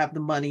credit, you don't have the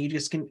money. You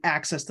just can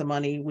access the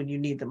money when you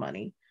need the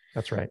money.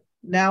 That's right.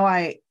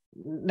 Now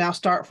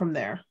start from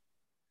there.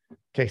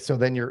 Okay. So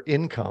then your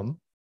income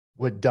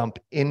would dump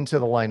into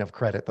the line of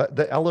credit.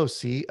 The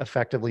LOC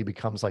effectively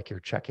becomes like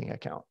your checking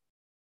account.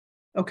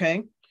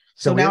 Okay.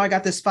 So now I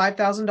got this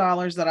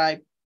 $5,000 that I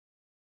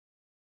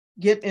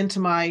get into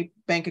my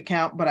bank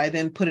account, but I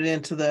then put it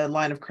into the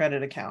line of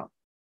credit account.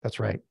 That's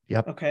right.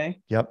 Yep. Okay.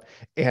 Yep.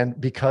 And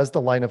because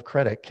the line of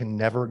credit can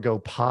never go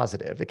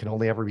positive, it can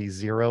only ever be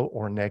zero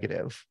or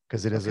negative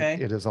because it is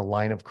it is a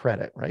line of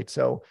credit, right?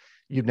 So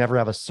you'd never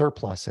have a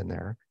surplus in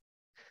there.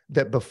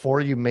 That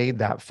before you made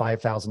that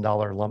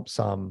 $5,000 lump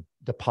sum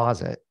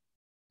deposit,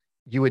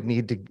 you would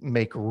need to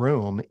make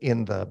room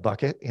in the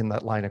bucket in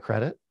that line of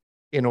credit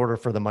in order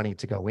for the money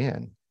to go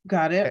in.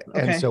 Got it. Okay.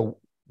 And so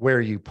where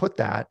you put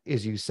that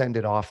is you send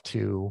it off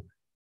to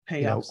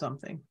paying off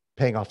something,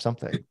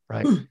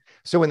 right?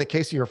 So in the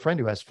case of your friend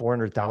who has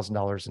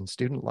 $400,000 in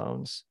student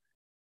loans,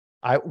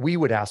 we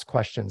would ask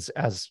questions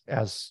as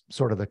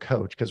sort of the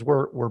coach, because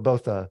we're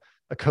both a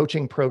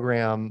coaching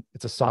program.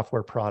 It's a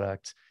software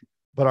product,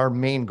 but our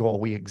main goal,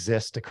 we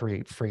exist to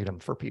create freedom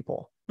for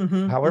people.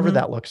 However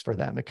that looks for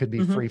them. It could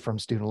be free from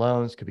student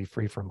loans, could be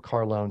free from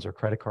car loans or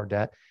credit card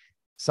debt.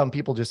 Some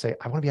people just say,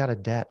 I want to be out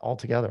of debt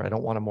altogether. I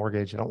don't want a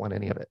mortgage. I don't want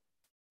any of it.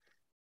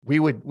 We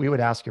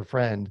would ask your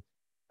friend,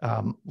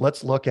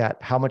 let's look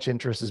at how much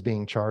interest is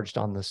being charged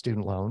on the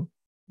student loan,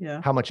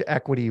 how much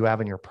equity you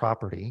have in your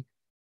property,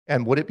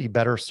 and would it be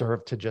better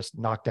served to just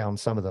knock down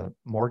some of the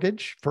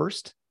mortgage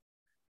first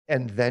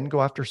and then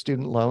go after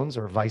student loans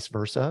or vice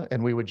versa?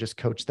 And we would just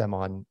coach them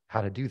on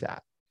how to do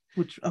that.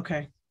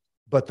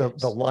 But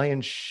the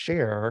lion's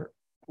share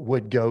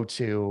would go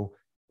to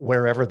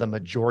wherever the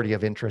majority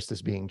of interest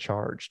is being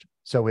charged.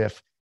 So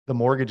if the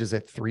mortgage is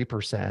at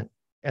 3%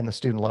 and the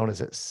student loan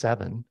is at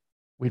 7%,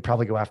 we'd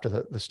probably go after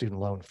the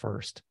student loan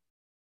first.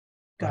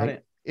 Got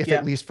it. If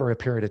at least for a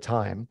period of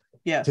time,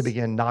 to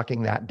begin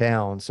knocking that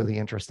down so the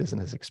interest isn't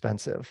as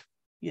expensive.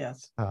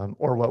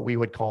 Or what we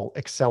would call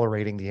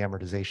accelerating the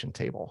amortization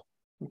table.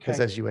 Because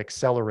as you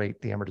accelerate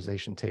the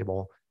amortization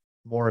table,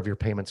 more of your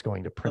payments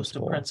going to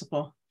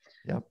principal.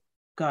 Yep.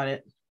 Got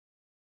it.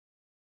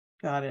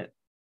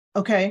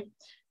 Okay.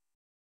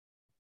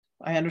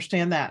 I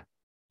understand that.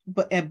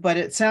 But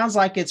it sounds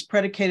like it's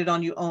predicated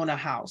on you own a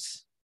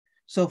house.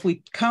 So if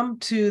we come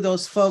to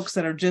those folks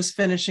that are just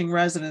finishing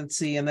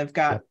residency and they've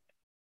got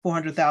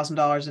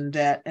 $400,000 in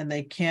debt and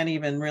they can't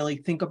even really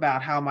think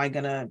about how am I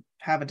going to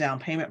have a down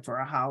payment for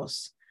a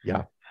house?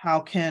 Yeah. How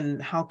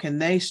can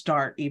they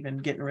start even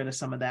getting rid of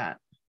some of that?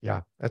 Yeah,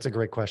 that's a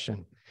great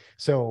question.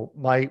 So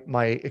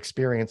my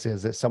experience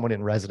is that someone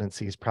in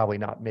residency is probably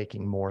not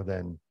making more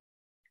than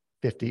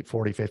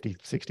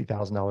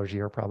 $60,000 a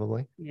year,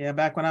 probably. Yeah.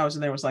 Back when I was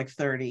in there, it was like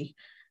 30,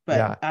 but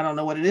yeah. I don't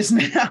know what it is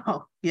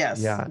now.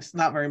 Yes. Yeah. It's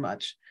not very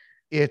much.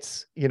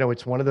 It's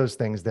one of those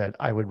things that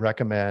I would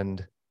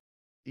recommend.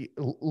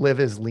 Live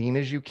as lean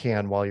as you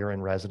can while you're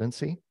in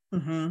residency.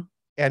 Mm-hmm.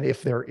 And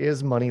if there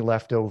is money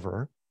left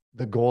over,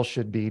 the goal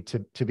should be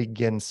to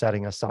begin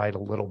setting aside a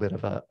little bit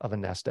of a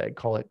nest egg,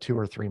 call it 2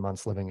 or 3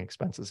 months living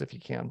expenses if you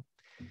can.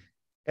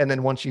 And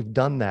then once you've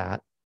done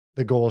that,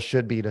 the goal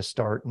should be to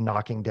start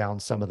knocking down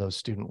some of those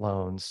student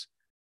loans.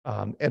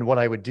 And what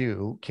I would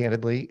do,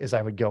 candidly, is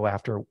I would go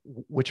after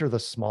which are the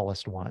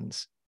smallest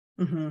ones.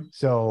 Mm-hmm.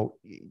 So,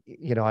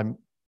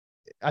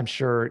 I'm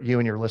sure you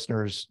and your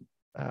listeners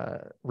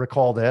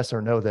recall this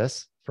or know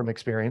this from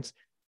experience,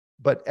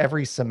 but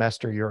every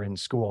semester you're in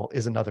school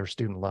is another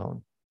student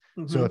loan.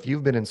 Mm-hmm. So if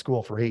you've been in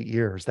school for 8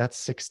 years, that's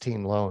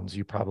 16 loans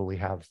you probably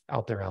have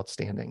out there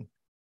outstanding.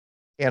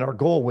 And our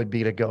goal would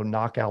be to go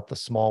knock out the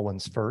small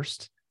ones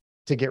first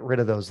to get rid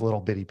of those little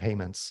bitty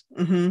payments,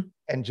 mm-hmm.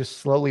 and just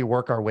slowly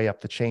work our way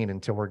up the chain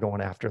until we're going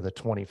after the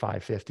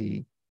 25,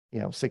 50,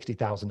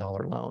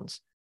 $60,000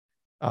 loans.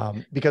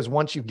 Because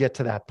once you get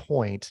to that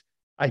point,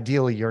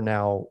 ideally you're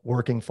now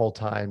working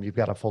full-time, you've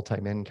got a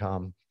full-time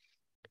income,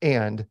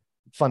 and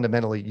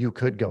fundamentally you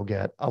could go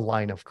get a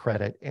line of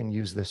credit and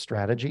use this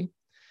strategy,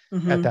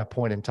 mm-hmm. at that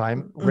point in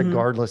time, mm-hmm.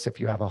 regardless if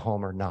you have a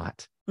home or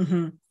not.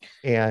 Mm-hmm.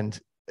 And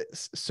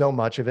so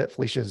much of it,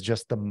 Felicia, is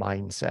just the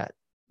mindset.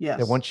 Yes.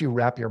 That once you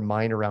wrap your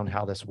mind around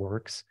how this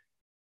works,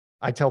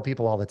 I tell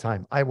people all the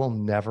time, I will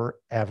never,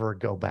 ever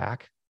go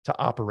back to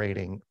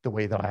operating the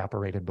way that I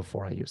operated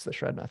before I used the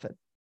shred method,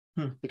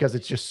 because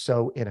it's just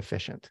so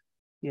inefficient.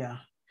 Yeah.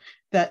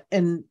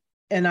 And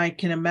I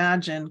can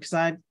imagine, because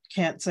I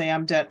can't say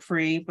I'm debt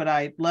free, but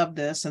I love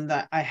this, and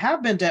that I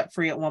have been debt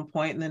free at one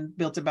point and then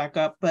built it back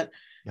up. But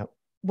yep.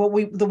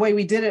 The way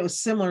we did it was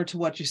similar to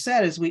what you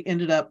said. Is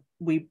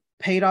we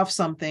paid off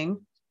something.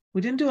 We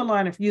didn't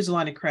use a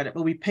line of credit,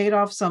 but we paid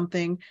off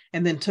something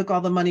and then took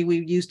all the money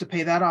we used to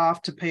pay that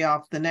off to pay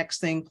off the next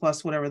thing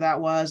plus whatever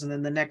that was, and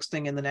then the next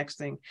thing and the next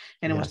thing.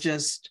 And yes. It was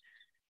just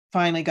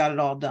finally got it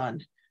all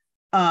done.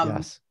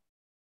 Yes.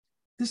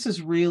 This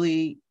is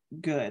really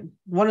good.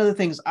 One of the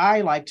things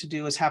I like to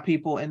do is have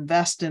people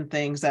invest in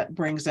things that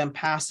brings them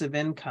passive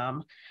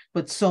income.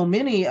 But so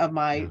many of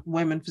my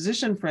women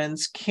physician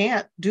friends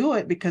can't do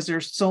it because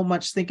there's so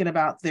much thinking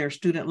about their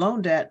student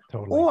loan debt,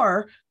 totally.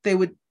 Or they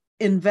would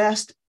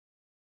invest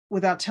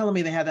without telling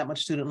me they had that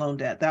much student loan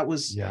debt. That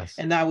was, yes.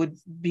 And I would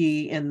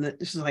be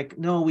this is like,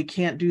 no, we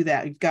can't do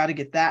that. We've got to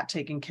get that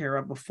taken care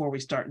of before we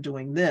start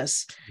doing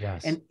this.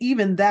 Yes. And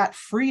even that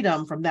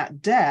freedom from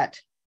that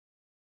debt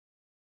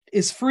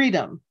is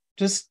freedom.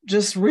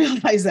 Just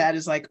realize that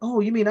is like, oh,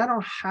 you mean I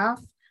don't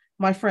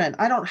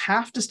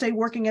have to stay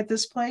working at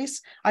this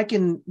place. I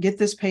can get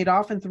this paid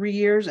off in 3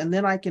 years, and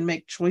then I can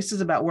make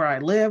choices about where I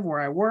live, where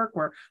I work,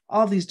 where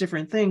all these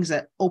different things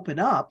that open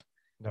up.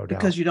 No doubt.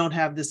 Because you don't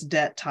have this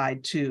debt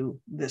tied to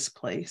this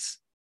place.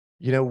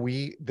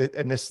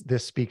 And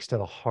this speaks to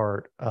the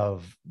heart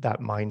of that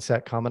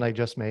mindset comment I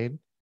just made,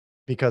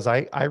 because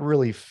I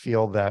really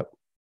feel that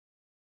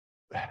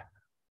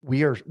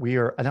we are,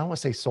 I don't want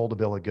to say sold a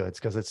bill of goods,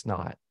 because it's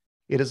not.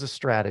 It is a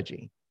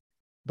strategy.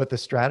 But the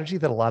strategy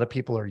that a lot of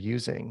people are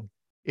using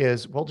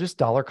is, well, just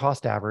dollar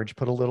cost average,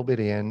 put a little bit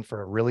in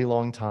for a really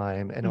long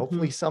time, and mm-hmm.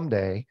 hopefully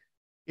someday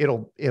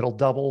it'll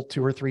double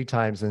 2 or 3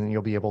 times, and then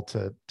you'll be able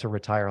to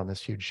retire on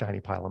this huge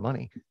shiny pile of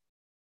money.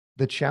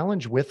 The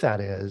challenge with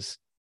that is,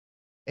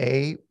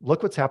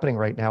 look what's happening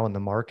right now in the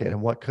market,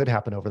 and what could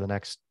happen over the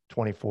next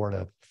 24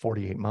 to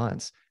 48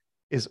 months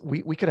is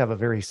we could have a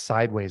very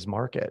sideways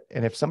market.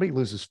 And if somebody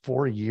loses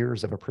 4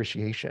 years of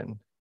appreciation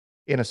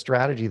in a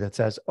strategy that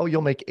says, oh,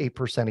 you'll make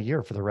 8% a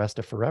year for the rest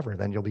of forever,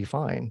 then you'll be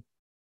fine,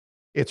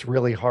 it's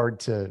really hard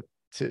to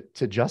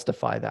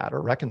justify that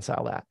or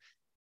reconcile that.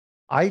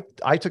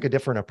 I took a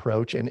different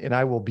approach, and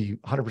I will be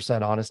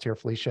 100% honest here,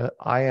 Felicia.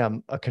 I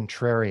am a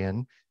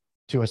contrarian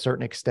to a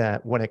certain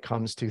extent when it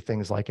comes to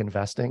things like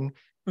investing.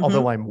 Mm-hmm.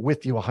 Although I'm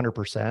with you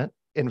 100%,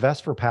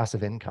 invest for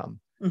passive income,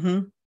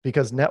 mm-hmm.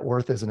 because net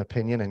worth is an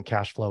opinion and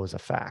cash flow is a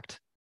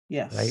fact.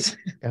 Yes. Right.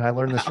 And I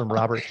learned this from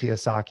Robert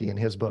Kiyosaki in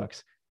his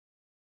books.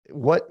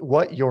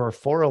 What your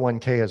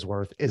 401k is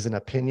worth is an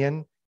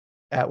opinion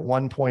at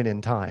one point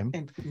in time.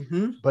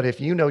 Mm-hmm. But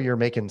if you're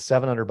making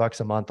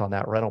 $700 a month on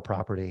that rental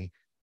property,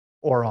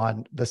 or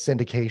on the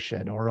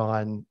syndication, or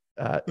on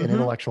an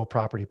intellectual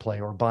property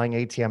play, or buying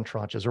ATM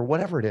tranches, or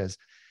whatever it is,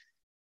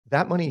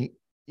 that money,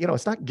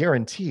 it's not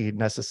guaranteed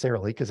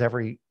necessarily, because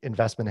every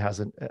investment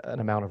has an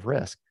amount of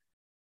risk.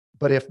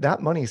 But if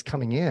that money is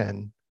coming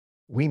in,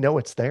 we know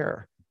it's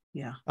there.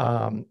 Yeah.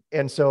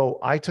 And so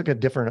I took a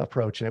different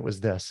approach, and it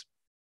was this: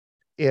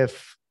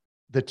 if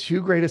the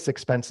two greatest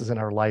expenses in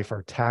our life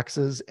are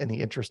taxes and the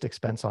interest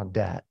expense on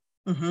debt.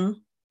 Mm-hmm.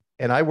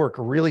 And I work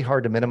really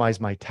hard to minimize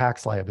my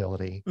tax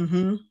liability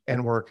Mm-hmm.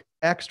 and work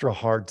extra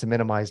hard to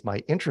minimize my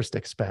interest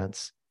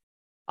expense.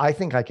 I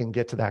think I can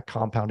get to that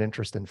compound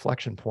interest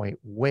inflection point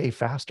way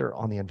faster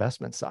on the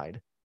investment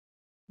side.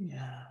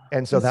 Yeah.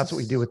 And so that's what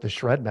we do with the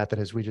shred method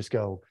is we just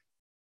go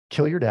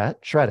kill your debt,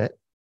 shred it,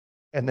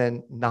 and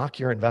then knock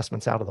your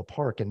investments out of the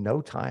park in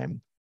no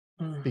time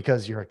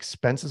because your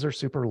expenses are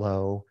super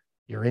low,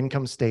 your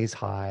income stays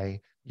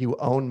high, you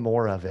own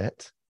more of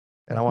it.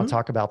 And I want to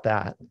talk about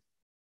that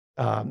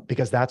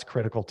because that's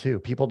critical too.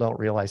 People don't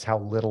realize how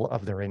little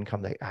of their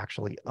income they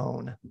actually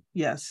own.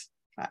 Yes.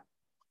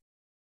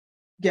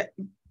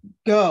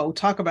 Go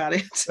talk about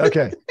it.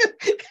 Okay.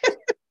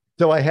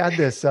 So I had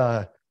this,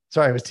 sorry,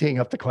 I was teeing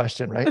up the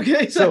question, right?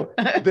 Okay. So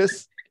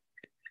this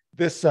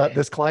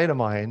client of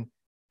mine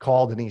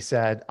called and he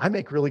said, I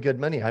make really good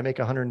money. I make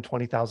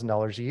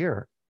 $120,000 a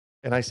year.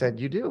 And I said,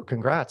 you do?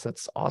 Congrats.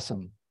 That's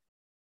awesome.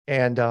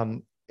 And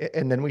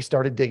then we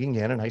started digging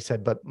in and I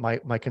said, but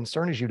my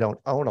concern is you don't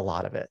own a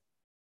lot of it.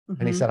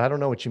 And he said, I don't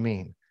know what you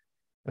mean.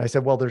 And I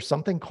said, well, there's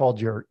something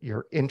called your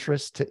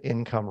interest to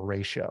income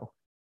ratio,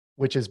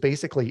 which is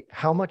basically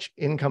how much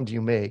income do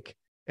you make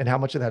and how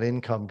much of that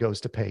income goes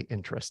to pay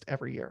interest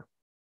every year.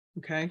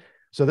 Okay.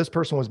 So this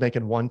person was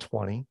making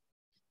 120,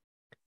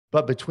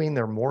 but between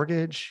their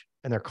mortgage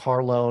and their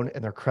car loan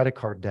and their credit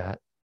card debt,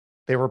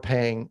 they were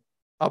paying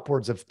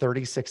upwards of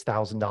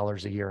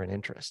 $36,000 a year in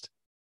interest.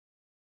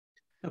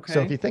 Okay.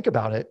 So if you think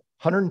about it,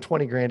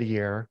 120 grand a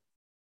year,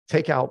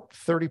 take out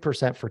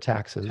 30% for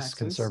taxes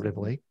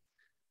conservatively,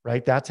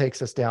 right? That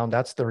takes us down.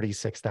 That's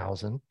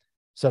 36,000.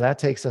 So that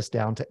takes us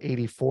down to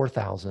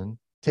 84,000.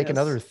 Take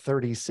another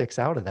 36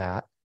 out of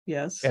that.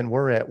 Yes. And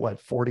we're at what,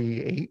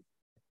 48?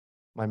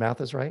 My math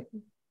is right.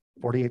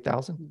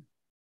 48,000,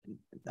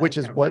 which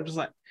is what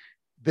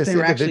this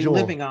individual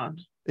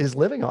is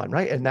living on,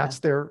 right? And that's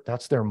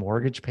their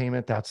mortgage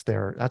payment.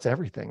 That's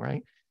everything,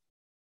 right?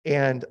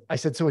 And I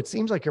said, so it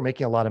seems like you're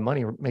making a lot of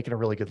money, making a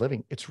really good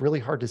living. It's really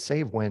hard to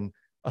save when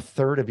a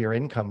third of your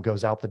income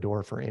goes out the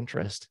door for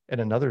interest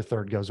and another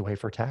third goes away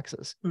for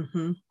taxes.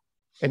 Mm-hmm.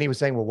 And he was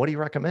saying, well, what do you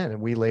recommend?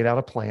 And we laid out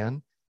a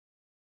plan,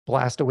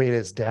 blast away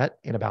his debt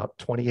in about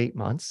 28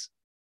 months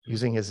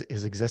using his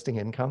existing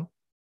income,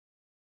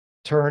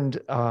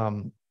 turned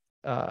the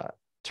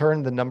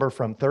number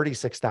from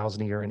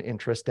 36,000 a year in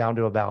interest down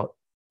to about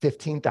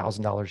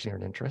 $15,000 a year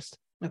in interest.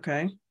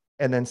 Okay.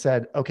 And then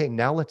said, okay,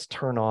 now let's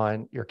turn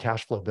on your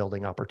cash flow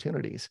building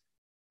opportunities,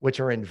 which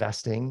are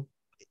investing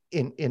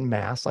in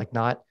mass, like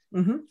not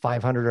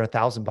 500 or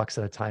 $1,000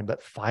 at a time,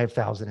 but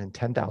 $5,000 and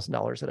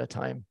 $10,000 at a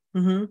time.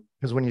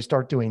 Because when you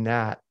start doing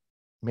that,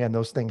 man,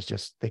 those things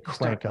they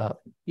crank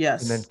up.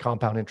 Yes. And then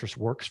compound interest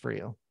works for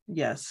you.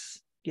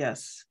 Yes.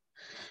 Yes.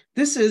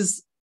 This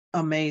is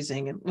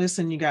amazing. And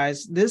listen, you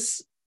guys,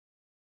 this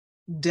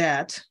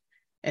debt,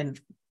 and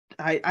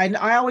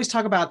I always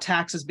talk about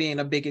taxes being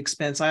a big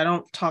expense. I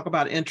don't talk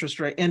about interest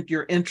rate and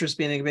your interest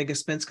being a big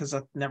expense because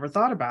I've never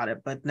thought about it,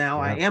 but now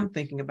I am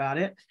thinking about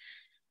it.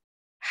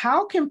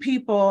 How can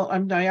people,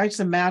 I just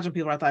imagine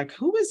people are like,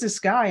 who is this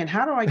guy and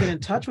how do I get in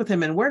touch with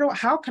him? And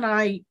how can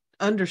I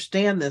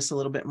understand this a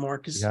little bit more?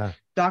 Because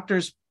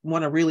doctors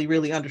want to really,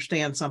 really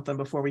understand something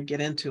before we get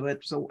into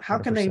it. So how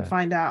 100%. Can they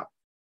find out?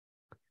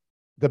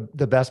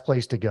 The best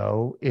place to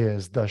go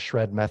is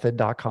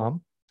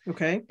theshredmethod.com.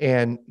 Okay.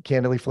 And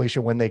candidly,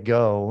 Felicia, when they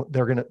go,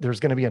 there's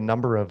going to be a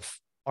number of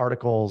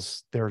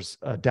articles. There's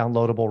a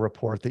downloadable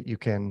report that you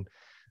can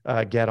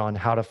get on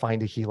how to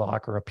find a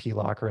HELOC or a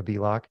PLOC or a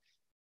BLOC.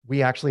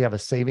 We actually have a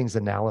savings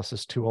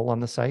analysis tool on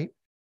the site.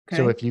 Okay.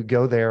 So if you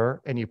go there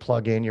and you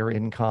plug in your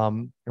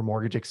income, your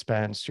mortgage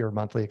expense, your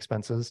monthly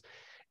expenses,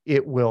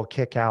 it will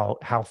kick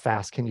out how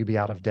fast can you be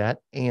out of debt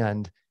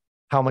and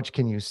how much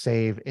can you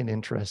save in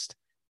interest.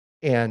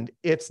 And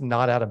it's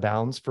not out of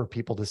bounds for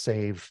people to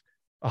save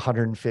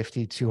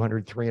 $150,000,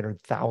 $200,000,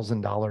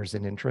 $300,000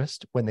 in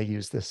interest when they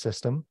use this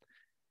system.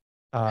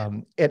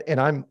 And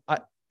I'm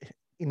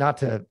not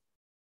to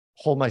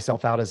hold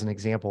myself out as an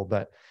example,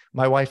 but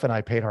my wife and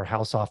I paid our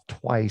house off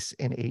twice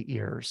in 8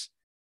 years.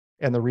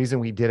 And the reason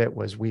we did it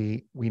was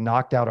we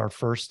knocked out our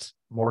first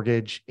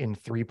mortgage in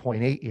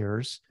 3.8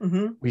 years.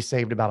 We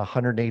saved about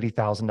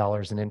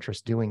 $180,000 in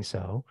interest doing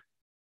so.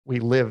 We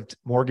lived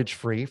mortgage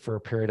free for a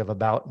period of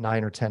about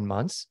 9 or 10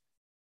 months.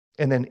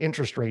 And then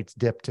interest rates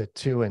dipped to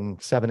 2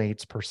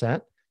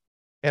 7/8%.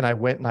 And I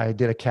went and I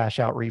did a cash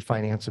out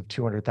refinance of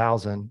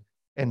 $200,000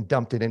 and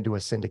dumped it into a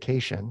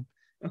syndication.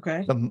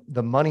 Okay.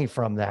 The money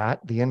from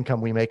that, the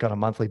income we make on a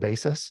monthly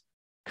basis,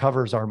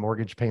 covers our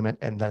mortgage payment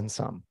and then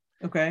some.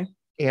 Okay.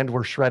 And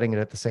we're shredding it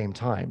at the same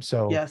time.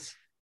 So yes.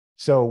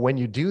 So when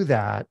you do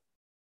that,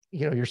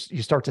 you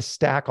start to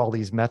stack all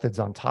these methods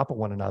on top of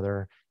one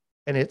another,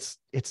 and it's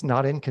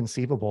not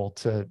inconceivable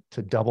to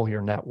double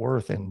your net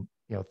worth in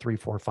 3,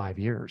 4, 5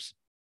 years.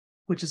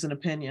 Which is an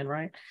opinion,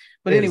 right?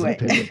 But anyway,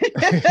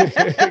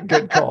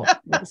 good call.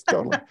 Yes,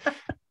 totally.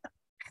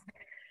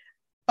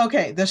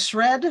 Okay,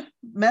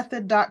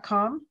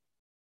 theshredmethod.com.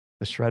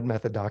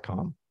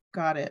 Theshredmethod.com.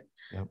 Got it.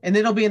 Yep. And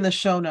it'll be in the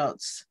show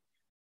notes.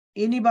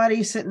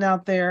 Anybody sitting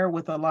out there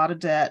with a lot of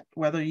debt,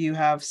 whether you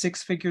have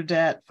 6-figure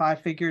debt,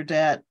 5-figure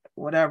debt,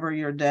 whatever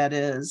your debt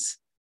is,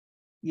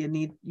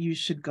 you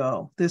should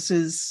go. This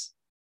is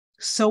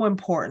so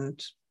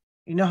important.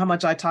 You know how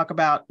much I talk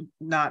about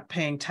not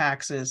paying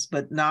taxes,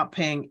 but not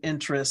paying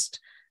interest,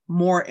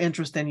 more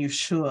interest than you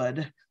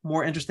should,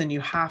 more interest than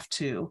you have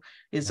to,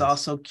 is Yes.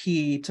 also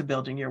key to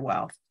building your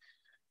wealth.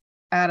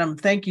 Adam,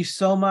 thank you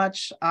so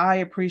much. I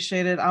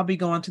appreciate it. I'll be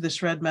going to the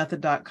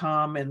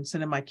shredmethod.com and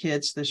sending my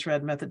kids to the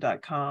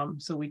shredmethod.com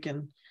so we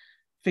can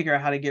figure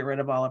out how to get rid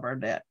of all of our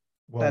debt.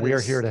 Well, we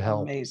are here to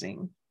help.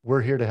 Amazing.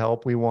 We're here to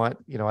help. We want,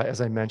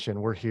 as I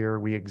mentioned, we're here,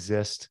 we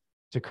exist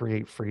to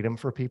create freedom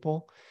for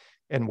people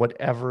and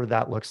whatever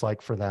that looks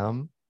like for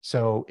them.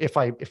 So if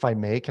I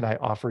may, can I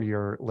offer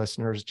your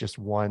listeners just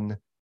one,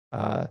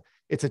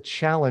 it's a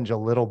challenge a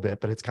little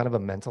bit, but it's kind of a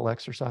mental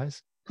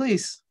exercise.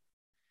 Please.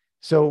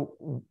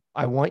 So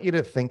I want you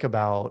to think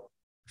about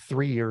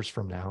 3 years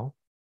from now.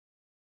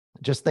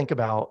 Just think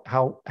about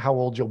how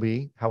old you'll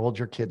be, how old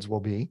your kids will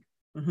be,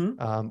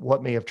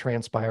 what may have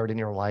transpired in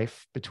your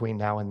life between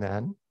now and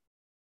then.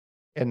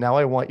 And now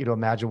I want you to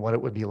imagine what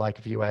it would be like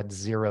if you had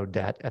zero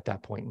debt at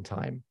that point in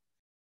time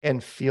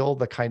and feel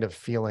the kind of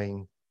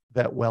feeling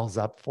that wells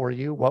up for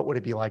you. What would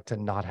it be like to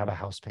not have a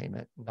house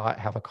payment, not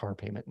have a car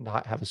payment,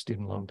 not have a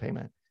student loan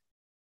payment?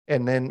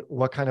 And then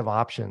what kind of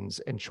options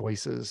and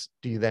choices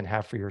do you then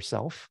have for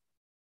yourself?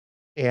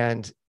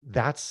 And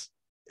that's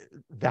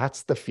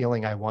the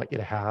feeling I want you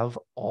to have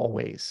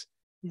always.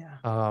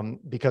 Yeah.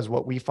 Because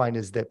what we find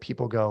is that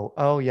people go,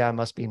 oh yeah, it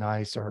must be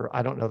nice, or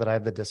I don't know that I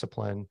have the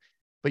discipline.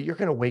 But you're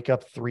going to wake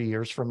up 3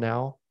 years from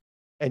now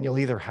and you'll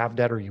either have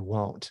debt or you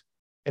won't.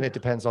 And it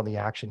depends on the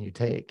action you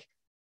take.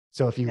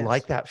 So if you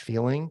like that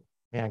feeling,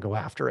 man, go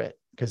after it,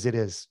 because it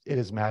is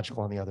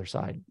magical on the other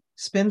side.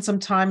 Spend some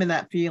time in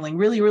that feeling.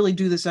 Really, really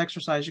do this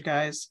exercise, you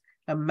guys.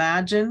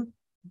 Imagine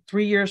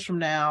 3 years from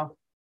now,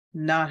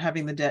 not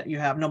having the debt you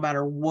have, no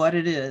matter what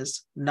it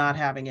is, not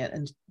having it,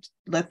 and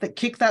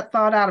kick that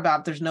thought out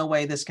about there's no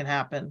way this can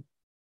happen.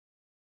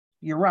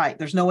 You're right.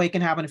 There's no way it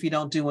can happen if you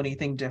don't do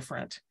anything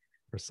different.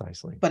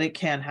 Precisely. But it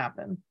can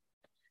happen.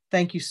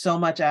 Thank you so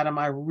much, Adam.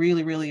 I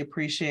really, really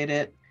appreciate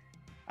it.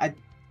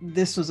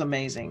 This was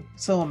amazing.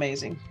 So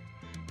amazing.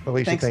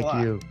 Alicia, thank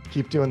you.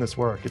 Keep doing this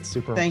work. It's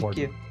super important. Thank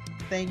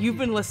you. Thank you. You've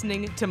been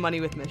listening to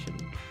Money with Mission.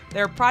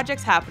 There are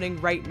projects happening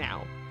right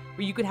now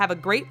where you can have a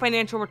great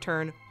financial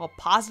return while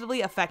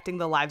positively affecting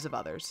the lives of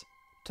others.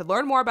 To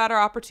learn more about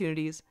our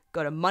opportunities,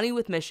 go to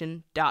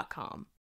moneywithmission.com.